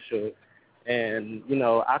so official. And, you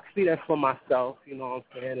know, I see that for myself, you know what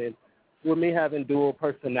I'm saying? And with me having dual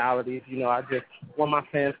personalities, you know, I just want my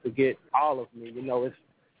fans to get all of me. You know, it's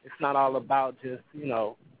not all about just, you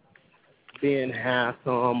know, being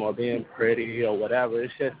handsome or being pretty or whatever.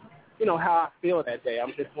 It's just, you know, how I feel that day.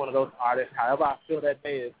 I'm just one of those artists. However I feel that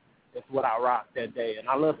day is what I rock that day. And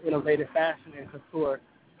I love innovative fashion and couture.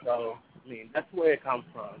 So, I mean, that's where it comes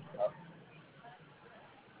from. So.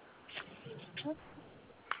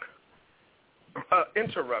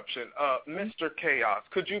 Interruption. Mr. Chaos,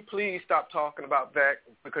 could you please stop talking about that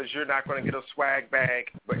because you're not going to get a swag bag?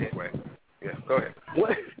 But anyway, yeah, go ahead.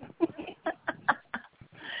 What?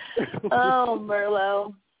 Oh,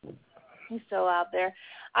 Merlot. He's so out there.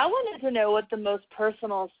 I wanted to know what the most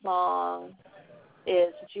personal song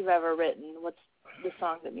is that you've ever written. What's the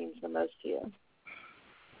song that means the most to you?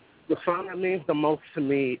 The song that means the most to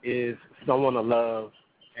me is Someone to Love.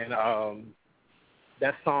 And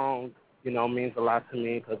that song, you know, means a lot to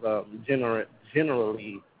me because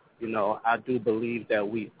generally, you know, I do believe that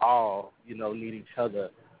we all, you know, need each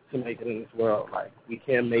other to make it in this world. Like, we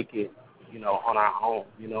can't make it, you know, on our own.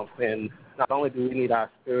 You know what I'm saying? Not only do we need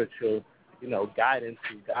our spiritual guidance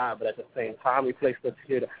from God, but at the same time, He placed us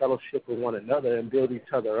here to fellowship with one another and build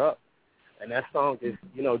each other up. And that song is,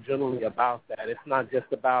 generally about that. It's not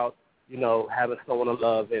just about, having someone to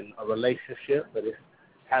love in a relationship, but it's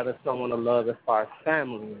having someone to love as far as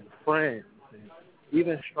family and friends and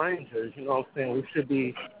even strangers. You know what I'm saying? We should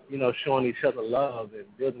be, showing each other love and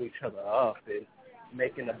building each other up and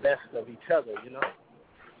making the best of each other,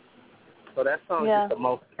 So that song is the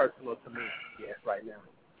most personal to me, right now.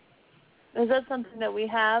 Is that something that we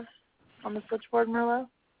have on the switchboard, Merlot?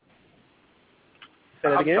 Say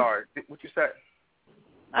that again? I'm sorry. What you said?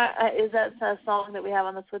 Is that a song that we have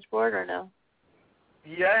on the switchboard or no?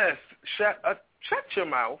 Yes. Shut your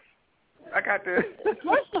mouth. I got this.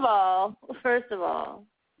 First of all,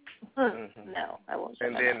 mm-hmm. No, I won't. Shut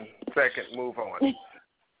and my then mouth. Second, move on.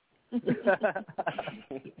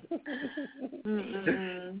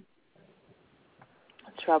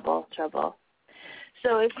 Trouble.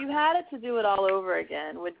 So if you had it to do it all over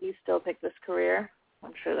again, would you still pick this career?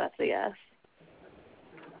 I'm sure that's a yes.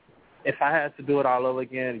 If I had to do it all over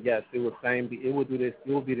again, yes, it would be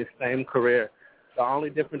the same career. The only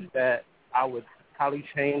difference that I would probably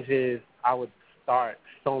change is I would start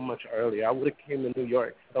so much earlier. I would have came to New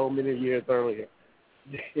York so many years earlier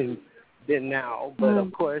than now. But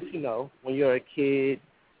of course, when you're a kid,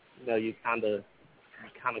 you kind of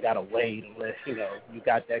gotta wait unless you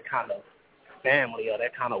got that kind of family or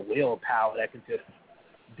that kind of willpower that can just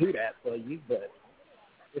do that for you. But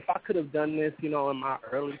if I could have done this, in my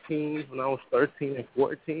early teens when I was 13 and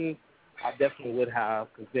 14, I definitely would have.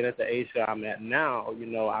 Because then at the age that I'm at now,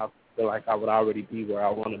 I feel like I would already be where I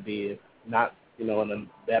want to be, if not, in a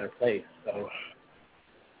better place. So,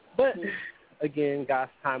 but again,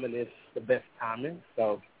 God's timing is the best timing.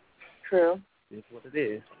 So, true. It's what it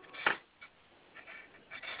is.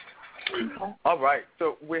 Okay. All right.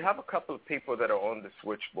 So we have a couple of people that are on the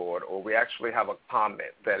switchboard, or we actually have a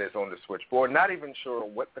comment that is on the switchboard. Not even sure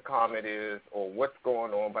what the comment is or what's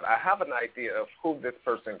going on, but I have an idea of who this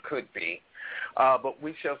person could be. But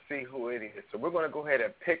we shall see who it is. So we're going to go ahead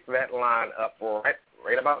and pick that line up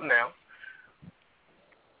right about now.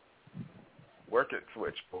 Work it,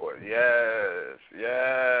 switchboard. Yes.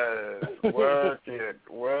 Work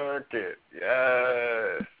it.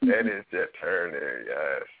 Yes. It is your turn there.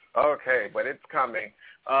 Yes. Okay, but it's coming.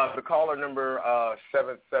 The caller number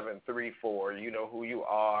 7734, you know who you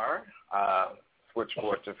are.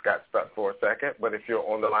 Switchboard just got stuck for a second, but if you're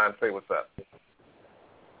on the line, say what's up.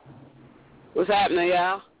 What's happening,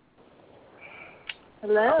 y'all?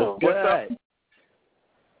 Hello. What's up?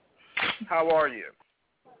 How are you?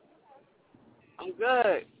 I'm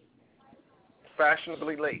good.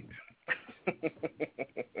 Fashionably late.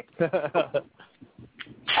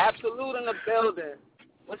 Absolute in the building.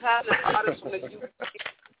 What's happening, artists from the UK?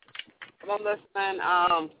 I'm listening.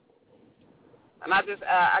 And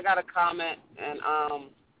I got a comment and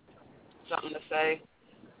something to say.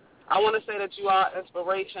 I want to say that you are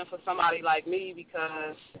inspiration for somebody like me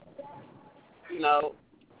because,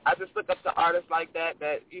 I just look up to artists like that,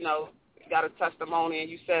 got a testimony, and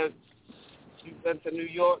you said you've been to New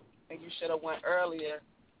York and you should have went earlier.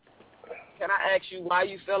 Can I ask you why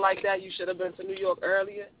you feel like that? You should have been to New York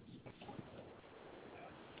earlier?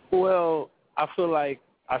 Well, I feel like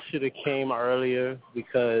I should have came earlier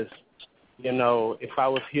because, if I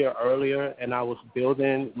was here earlier and I was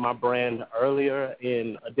building my brand earlier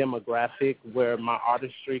in a demographic where my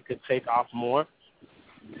artistry could take off more,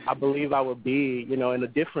 I believe I would be, in a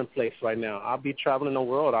different place right now. I'll be traveling the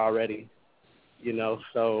world already,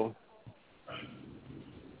 so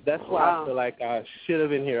that's why I feel like I should have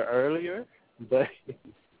been here earlier, but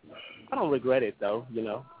I don't regret it though,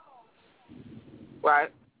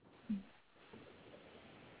 Right.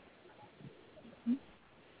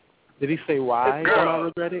 Did he say why don't I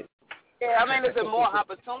regret it? Yeah, is there more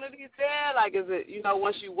opportunities there? Like, is it,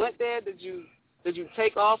 once you went there, did you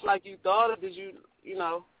take off like you thought, or did you,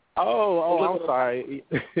 Oh, I'm sorry.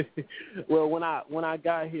 Well, when I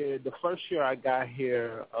got here, the first year I got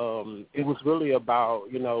here, it was really about,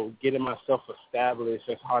 getting myself established,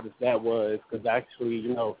 as hard as that was, because actually,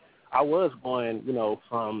 I was going,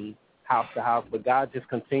 from house to house, but God just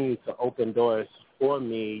continued to open doors for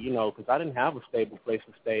me, because I didn't have a stable place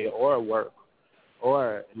to stay or work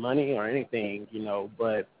or money or anything,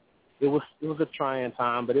 but it was a trying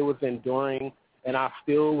time, but it was enduring, and I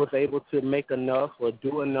still was able to make enough or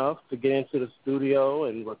do enough to get into the studio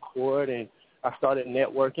and record, and I started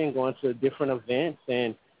networking, going to different events,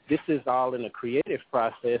 and this is all in a creative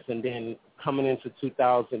process, and then coming into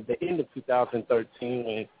the end of 2013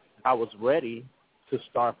 when I was ready to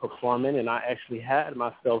start performing, and I actually had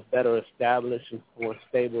myself better established and more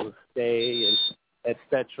stable to stay, and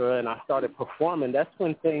etc. And I started performing. That's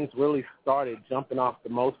when things really started jumping off the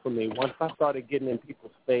most for me. Once I started getting in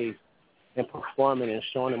people's face and performing and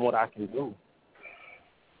showing them what I can do.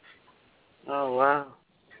 Oh, wow.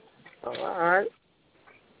 Oh, all right.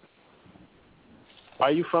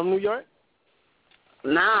 Are you from New York?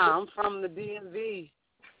 Nah, I'm from the DMV.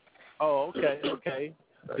 Oh, okay.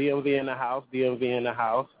 DMV in the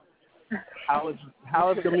house. How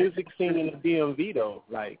is the music scene in the DMV, though?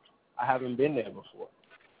 Like, I haven't been there before.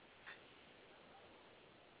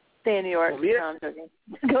 Stay in New York. Yeah. No, I'm joking.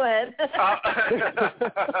 Go ahead.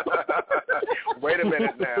 Wait a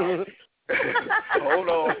minute now. Hold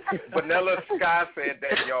on. Vanilla Sky said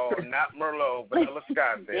that, y'all. Not Merlot. Vanilla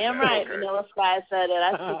Sky said Damn that. right. Okay. Vanilla Sky said it.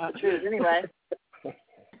 I speak the truth anyway.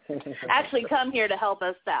 Actually, come here to help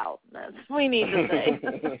us out. That's what we need to say.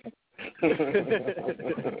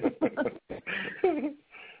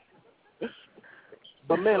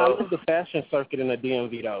 But, man, I love the fashion circuit in the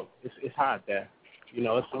DMV, though. It's hot there. You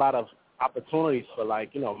know, it's a lot of opportunities for,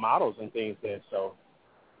 like, you know, models and things there, so.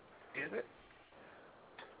 Is it?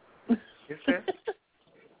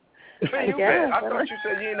 Man, you bet. I thought you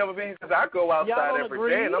said you ain't never been, because I go outside every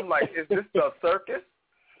day, and I'm like, is this a circus?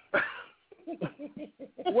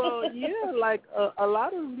 Well, yeah, like a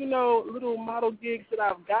lot of, you know, little model gigs that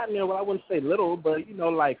I've gotten there, well, I wouldn't say little, but, you know,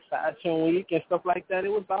 like Fashion Week and stuff like that, it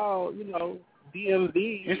was all, you know,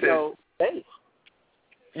 DMV, based.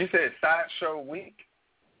 You said Sideshow Week?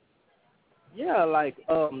 Yeah, like,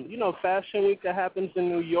 you know, Fashion Week that happens in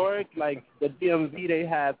New York, like the DMV, they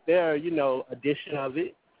have their, you know, edition of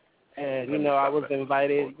it. And, you know, I was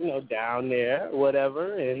invited, you know, down there,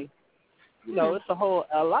 whatever. And, you know, it's a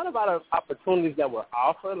lot of other opportunities that were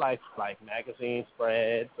offered, like magazine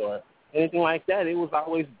spreads or anything like that. It was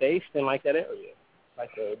always based in, like, that area, like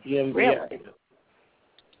the DMV area.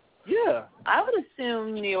 Yeah. I would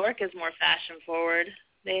assume New York is more fashion forward.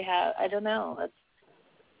 They have, I don't know.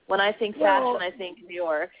 When I think fashion, I think New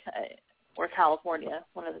York or California,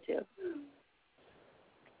 one of the two.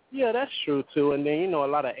 Yeah, that's true, too. And then, you know, a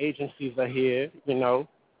lot of agencies are here, you know.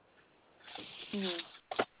 Mm-hmm.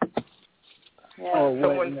 Yeah.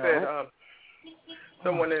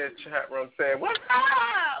 Someone in the chat room said, "What's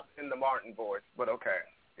up?" in the Martin voice, but okay,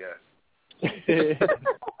 yes. Yeah,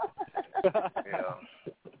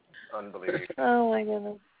 unbelievable. Oh, my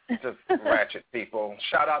goodness. Just ratchet people.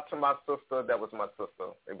 Shout out to my sister. That was my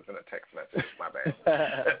sister. It was in a text message. My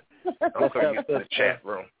bad. I'm so used to the chat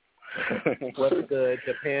room. What's good?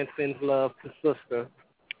 Japan sends love to sister.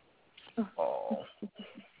 Oh.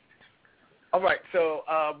 All right. So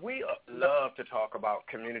we love to talk about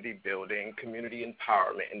community building, community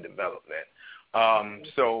empowerment, and development.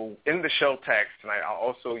 So in the show tags tonight, I'll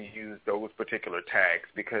also use those particular tags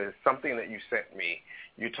because something that you sent me,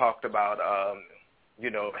 you talked about you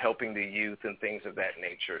know, helping the youth and things of that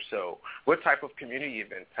nature. So what type of community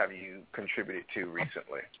events have you contributed to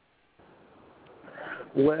recently?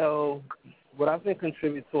 Well, what I've been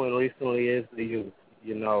contributing to recently is the youth.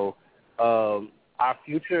 You know, our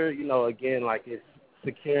future, you know, again, like it's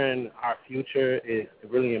securing our future is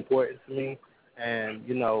really important to me. And,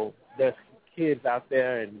 you know, there's kids out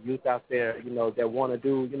there and youth out there, you know, that want to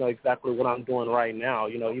do, you know, exactly what I'm doing right now.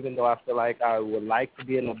 You know, even though I feel like I would like to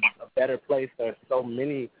be in a better place, there's so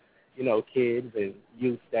many, you know, kids and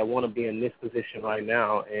youth that want to be in this position right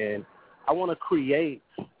now. And I want to create,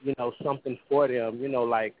 you know, something for them, you know,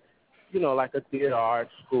 like a theater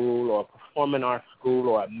arts school or performing arts school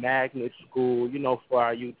or a magnet school, you know, for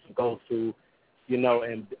our youth to go to, you know,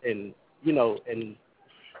 and you know, and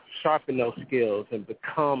sharpen those skills and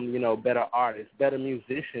become, you know, better artists, better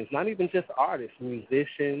musicians, not even just artists,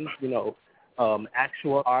 musicians, you know,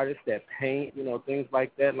 actual artists that paint, you know, things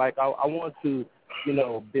like that. Like I want to, you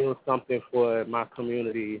know, build something for my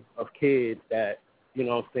community of kids that, you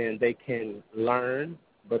know what I'm saying, they can learn,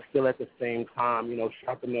 but still at the same time, you know,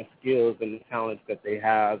 sharpen their skills and the talents that they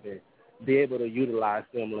have and be able to utilize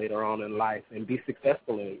them later on in life and be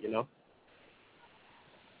successful in it, you know?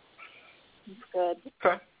 That's good.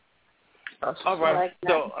 Okay. All right.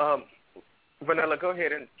 So, Vanilla, go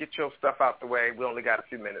ahead and get your stuff out the way. We only got a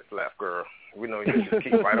few minutes left, girl. We know you just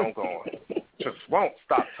keep right on going. Just won't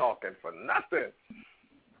stop talking for nothing.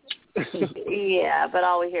 Yeah, but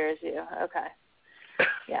all we hear is you. Okay.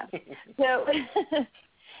 Yeah. So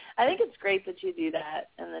I think it's great that you do that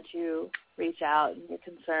and that you reach out and you're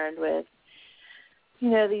concerned with, you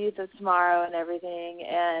know, the youth of tomorrow and everything.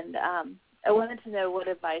 And I wanted to know what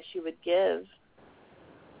advice you would give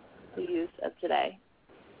the youth of today.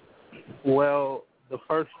 Well, the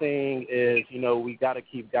first thing is, you know, we got to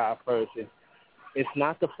keep God first. It's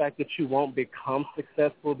not the fact that you won't become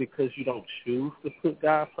successful because you don't choose to put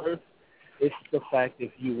God first. It's the fact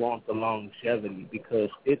if you want the longevity, because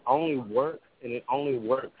it only works, and it only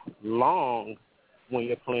works long when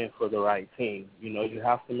you're playing for the right team. You know, you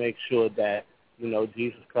have to make sure that, you know,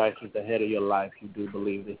 Jesus Christ is the head of your life. You do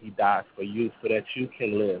believe that he died for you so that you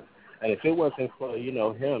can live. And if it wasn't for, you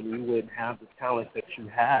know, him, you wouldn't have the talent that you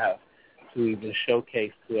have to even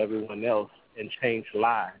showcase to everyone else and change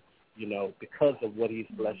lives, you know, because of what he's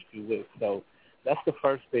blessed you with. So that's the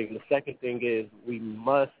first thing. The second thing is we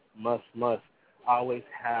must always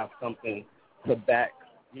have something to back,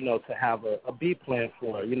 you know, to have a B plan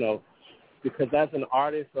for, you know, because as an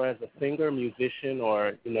artist or as a singer, musician,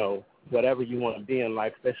 or, you know, whatever you want to be in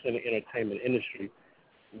life, especially in the entertainment industry,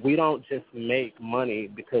 we don't just make money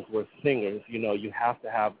because we're singers. You know, you have to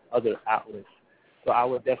have other outlets. So I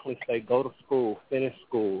would definitely say go to school, finish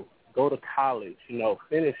school, go to college, you know,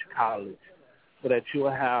 finish college, so that you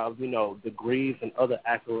will have, you know, degrees and other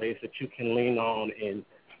accolades that you can lean on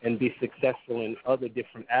and be successful in other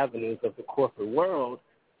different avenues of the corporate world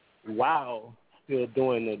while still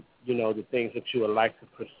doing the, you know, the things that you would like to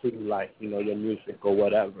pursue, like, you know, your music or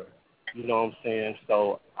whatever. You know what I'm saying?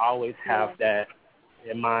 So always have that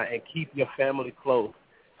in mind and keep your family close.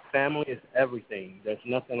 Family is everything. There's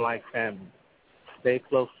nothing like family. Stay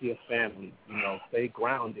close to your family, you know. Stay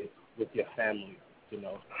grounded with your family, you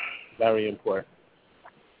know. Very important.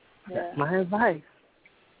 Yeah. That's my advice.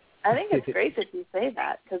 I think it's great that you say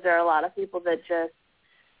that, because there are a lot of people that just,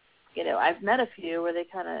 you know, I've met a few where they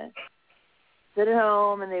kind of sit at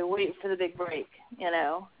home and they wait for the big break, you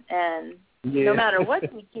know, and no matter what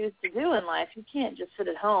you choose to do in life, you can't just sit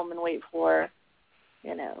at home and wait for,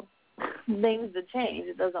 you know, things to change.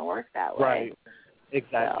 It doesn't work that way. Right.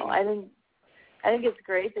 Exactly. So I think it's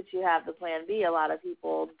great that you have the plan B. A lot of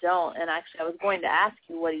people don't. And actually, I was going to ask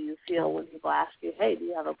you, what do you feel when people ask you, hey, do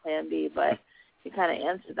you have a plan B? But you kind of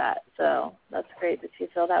answered that. So that's great that you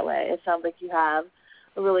feel that way. It sounds like you have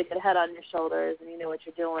a really good head on your shoulders and you know what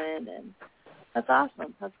you're doing. And that's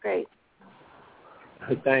awesome. That's great.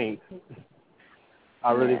 Thanks.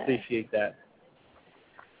 I really appreciate that.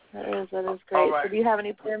 That is great. Right. So do you have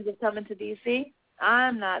any plans of coming to D.C.?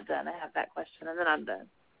 I'm not done. I have that question, and then I'm done.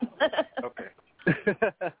 Okay.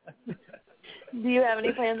 Do you have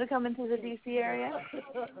any plans of coming to the D.C. area?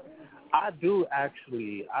 I do,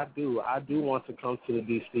 actually. I do want to come to the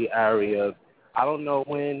D.C. area. I don't know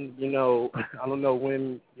when, you know,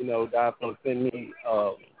 God's going to send me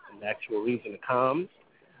an actual reason to come.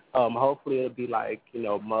 Hopefully it'll be like, you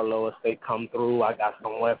know, Merlot, if they come through, I got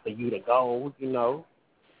somewhere for you to go, you know,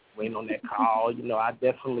 waiting on that call. You know, I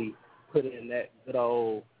definitely put in that good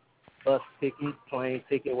old bus ticket, plane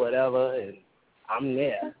ticket, whatever, and I'm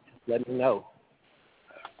there. Just let me know.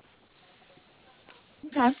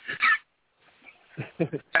 Okay.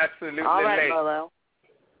 Absolutely all right, late. Merlot.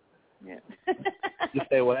 Yeah. You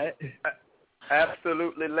say what?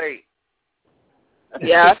 Absolutely late.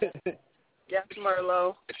 Yeah. Yes,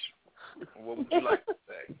 Merlot. What would you like to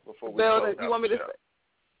say before we Bill, close you out want me the to show?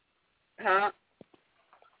 say? Huh?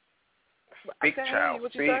 Speak, child.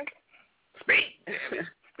 What Speak. you say? Speak.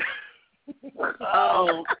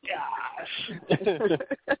 Oh, gosh.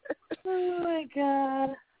 Oh, my God.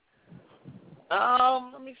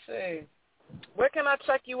 Let me see. Where can I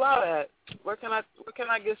check you out at? Where can I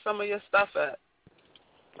get some of your stuff at?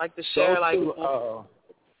 Like to share,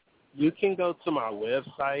 you can go to my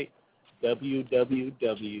website,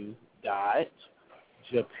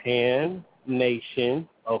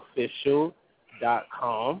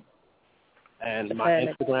 www.japannationofficial.com, and my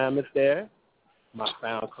Instagram is there. My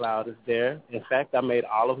SoundCloud is there. In fact, I made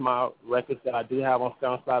all of my records that I do have on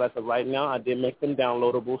SoundCloud as of right now. I did make them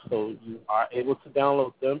downloadable, so you are able to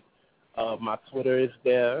download them. My Twitter is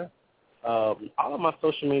there. All of my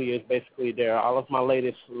social media is basically there. All of my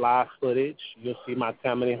latest live footage. You'll see my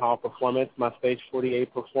Tammany Hall performance, my Stage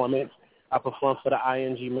 48 performance. I performed for the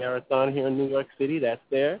ING Marathon here in New York City. That's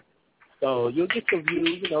there. So you'll get to view,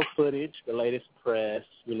 you know, footage, the latest press,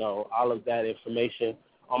 you know, all of that information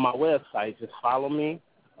on my website. Just follow me.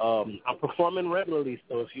 I'm performing regularly,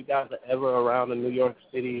 so if you guys are ever around the New York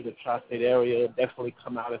City, the tri-state area, definitely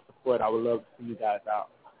come out and support. I would love to see you guys out.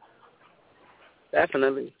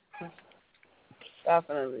 Definitely.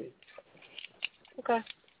 Okay.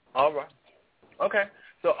 All right. Okay.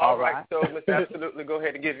 So, all right. So, let's absolutely go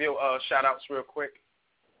ahead and give your shout-outs real quick.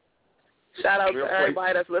 Shout out to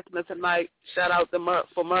everybody that's listening tonight. Shout out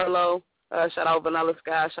for Merlot. Shout out Vanilla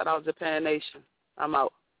Sky. Shout out Japan Nation. I'm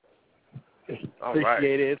out.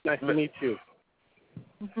 Appreciate it. It's nice to meet you.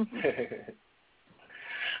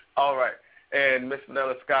 All right. And Miss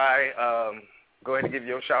Vanilla Sky, go ahead and give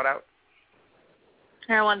your shout-out.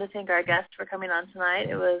 I wanted to thank our guest for coming on tonight.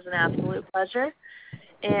 It was an absolute pleasure.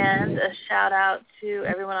 And a shout out to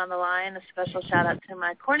everyone on the line. A special shout out to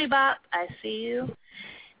my corny bop, I See You,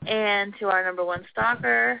 and to our number one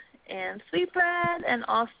stalker, and Sweetbread, and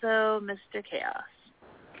also Mr. Chaos.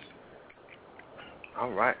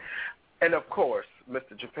 All right. And, of course,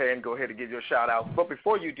 Mr. Japan, go ahead and give your shout-out. But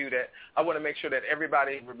before you do that, I want to make sure that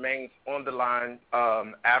everybody remains on the line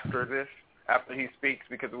after this, after he speaks,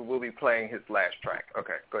 because we will be playing his last track.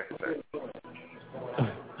 Okay, go ahead, sir.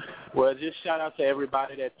 Well, just shout-out to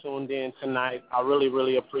everybody that tuned in tonight. I really,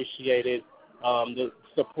 really appreciate it. The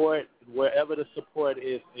support, wherever the support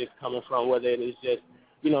is coming from, whether it is just,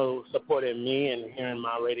 supporting me and hearing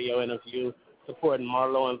my radio interview, supporting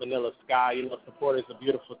Marlo and Vanilla Sky. Support is a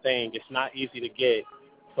beautiful thing. It's not easy to get.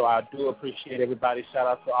 So I do appreciate everybody. Shout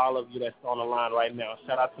out to all of you that's on the line right now.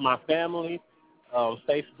 Shout out to my family,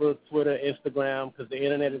 Facebook, Twitter, Instagram, because the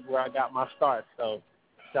internet is where I got my start. So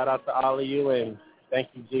shout out to all of you, and thank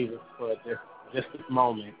you, Jesus, for just this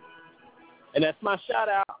moment. And that's my shout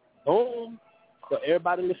out. Boom. So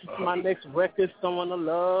everybody listen to my next record, Someone to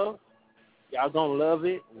Love. Y'all gonna love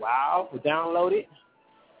it. Wow. Download it.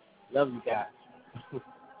 Love you guys.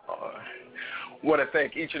 Want to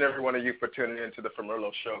thank each and every one of you for tuning in to the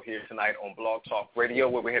Fumerlo Show here tonight on Blog Talk Radio,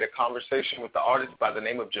 where we had a conversation with the artist by the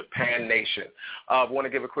name of Japan Nation. I want to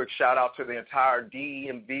give a quick shout-out to the entire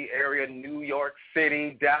DMV area, New York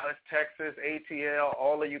City, Dallas, Texas, ATL,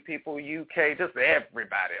 all of you people, UK, just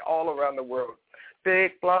everybody, all around the world.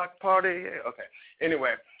 Big block party. Okay.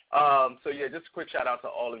 Anyway, just a quick shout-out to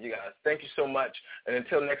all of you guys. Thank you so much. And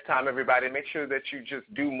until next time, everybody, make sure that you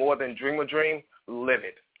just do more than dream a dream. Live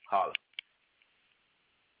it. Holla.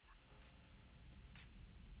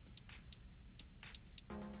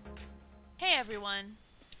 Hey everyone,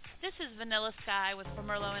 this is Vanilla Sky with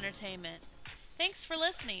Fumerlo Entertainment. Thanks for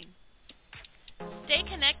listening. Stay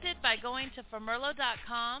connected by going to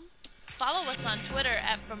Fumerlo.com, follow us on Twitter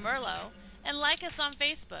at Fumerlo, and like us on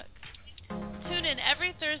Facebook. Tune in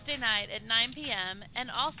every Thursday night at 9 p.m. and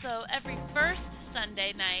also every first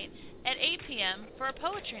Sunday night at 8 p.m. for a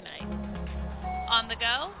poetry night. On the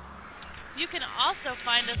go? You can also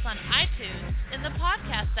find us on iTunes in the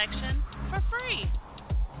podcast section for free.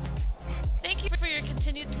 Thank you for your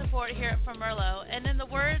continued support here at Fumerlo, and in the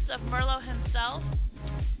words of Merlo himself,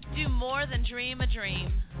 do more than dream a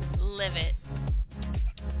dream, live it.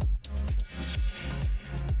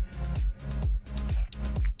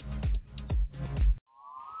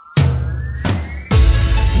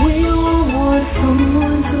 We all want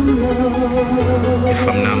someone to love. If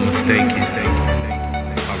I'm not mistaken,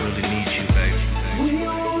 I really need you, baby. We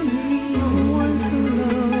all need someone to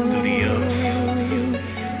love. Through the ups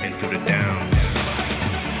and through the downs.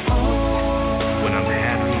 When I'm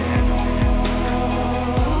happy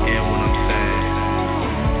and when I'm sad.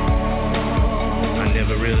 I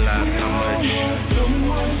never realized how much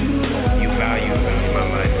you value my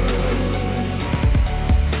life.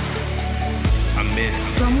 I miss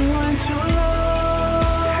someone to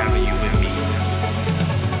love. Having you with me.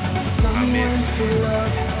 I miss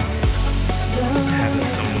having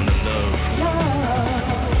someone to love.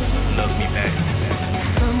 Love me back.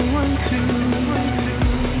 Someone to love.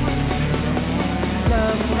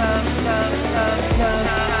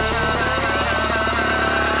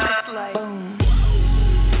 Like boom.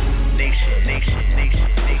 Nation.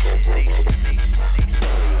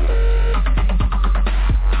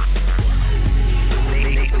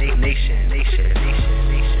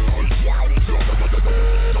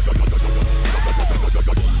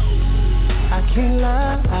 I can't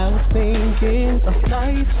lie, I was thinking of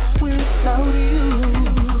life without you.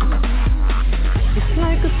 It's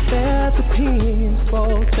like a spell, the pins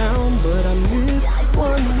fall down, but I miss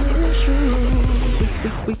one issue.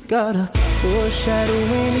 We got a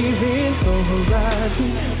foreshadowing event on horizon.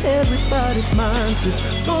 Everybody's mind is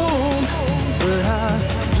blown, but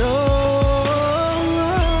I know.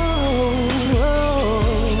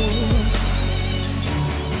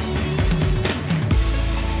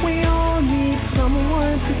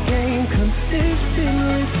 Someone to gain,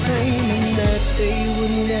 consistently saying that they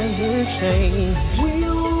would never change. We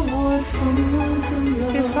all want someone to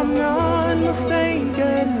love. If I'm not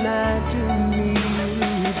mistaken, I do need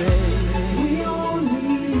you, babe. We all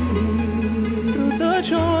need you. Through the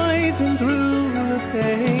joys and through the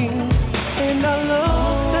pain. And I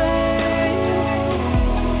love that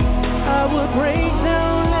I would break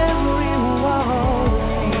down every wall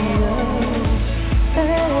to see us.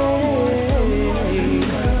 Hey.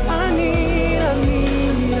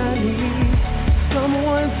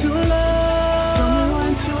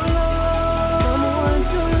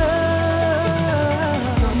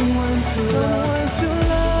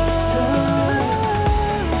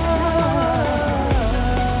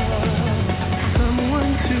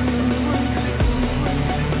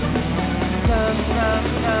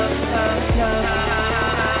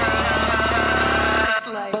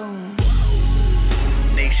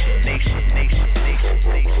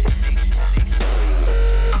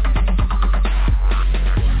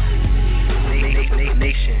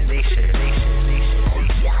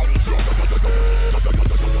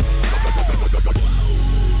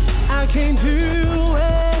 I can't do it.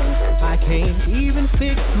 I can't even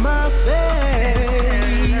fix my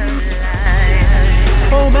face.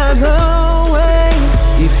 Oh, by the way,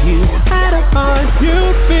 if you had a heart,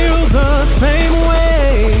 you'd feel the same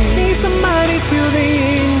way. Need somebody till the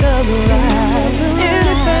end of the ride, and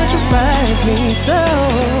it satisfies me so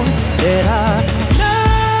that I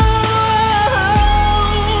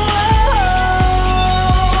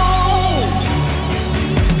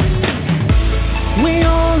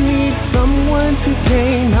to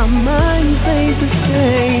gain our minds ain't the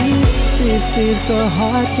same. This is a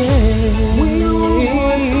hard game.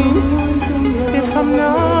 If I'm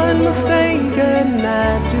not mistaken,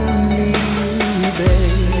 I do need you,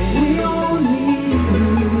 babe. We all need you.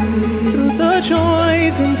 Through the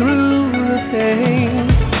joys and through the pain,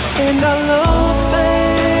 and I love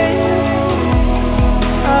things.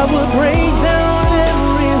 I would break down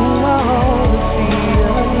every wall to see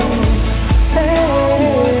us.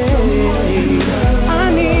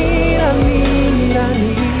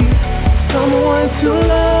 Someone to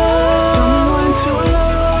love,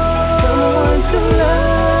 someone to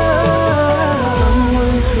love,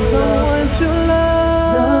 someone to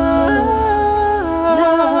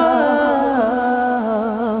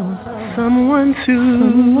love, someone to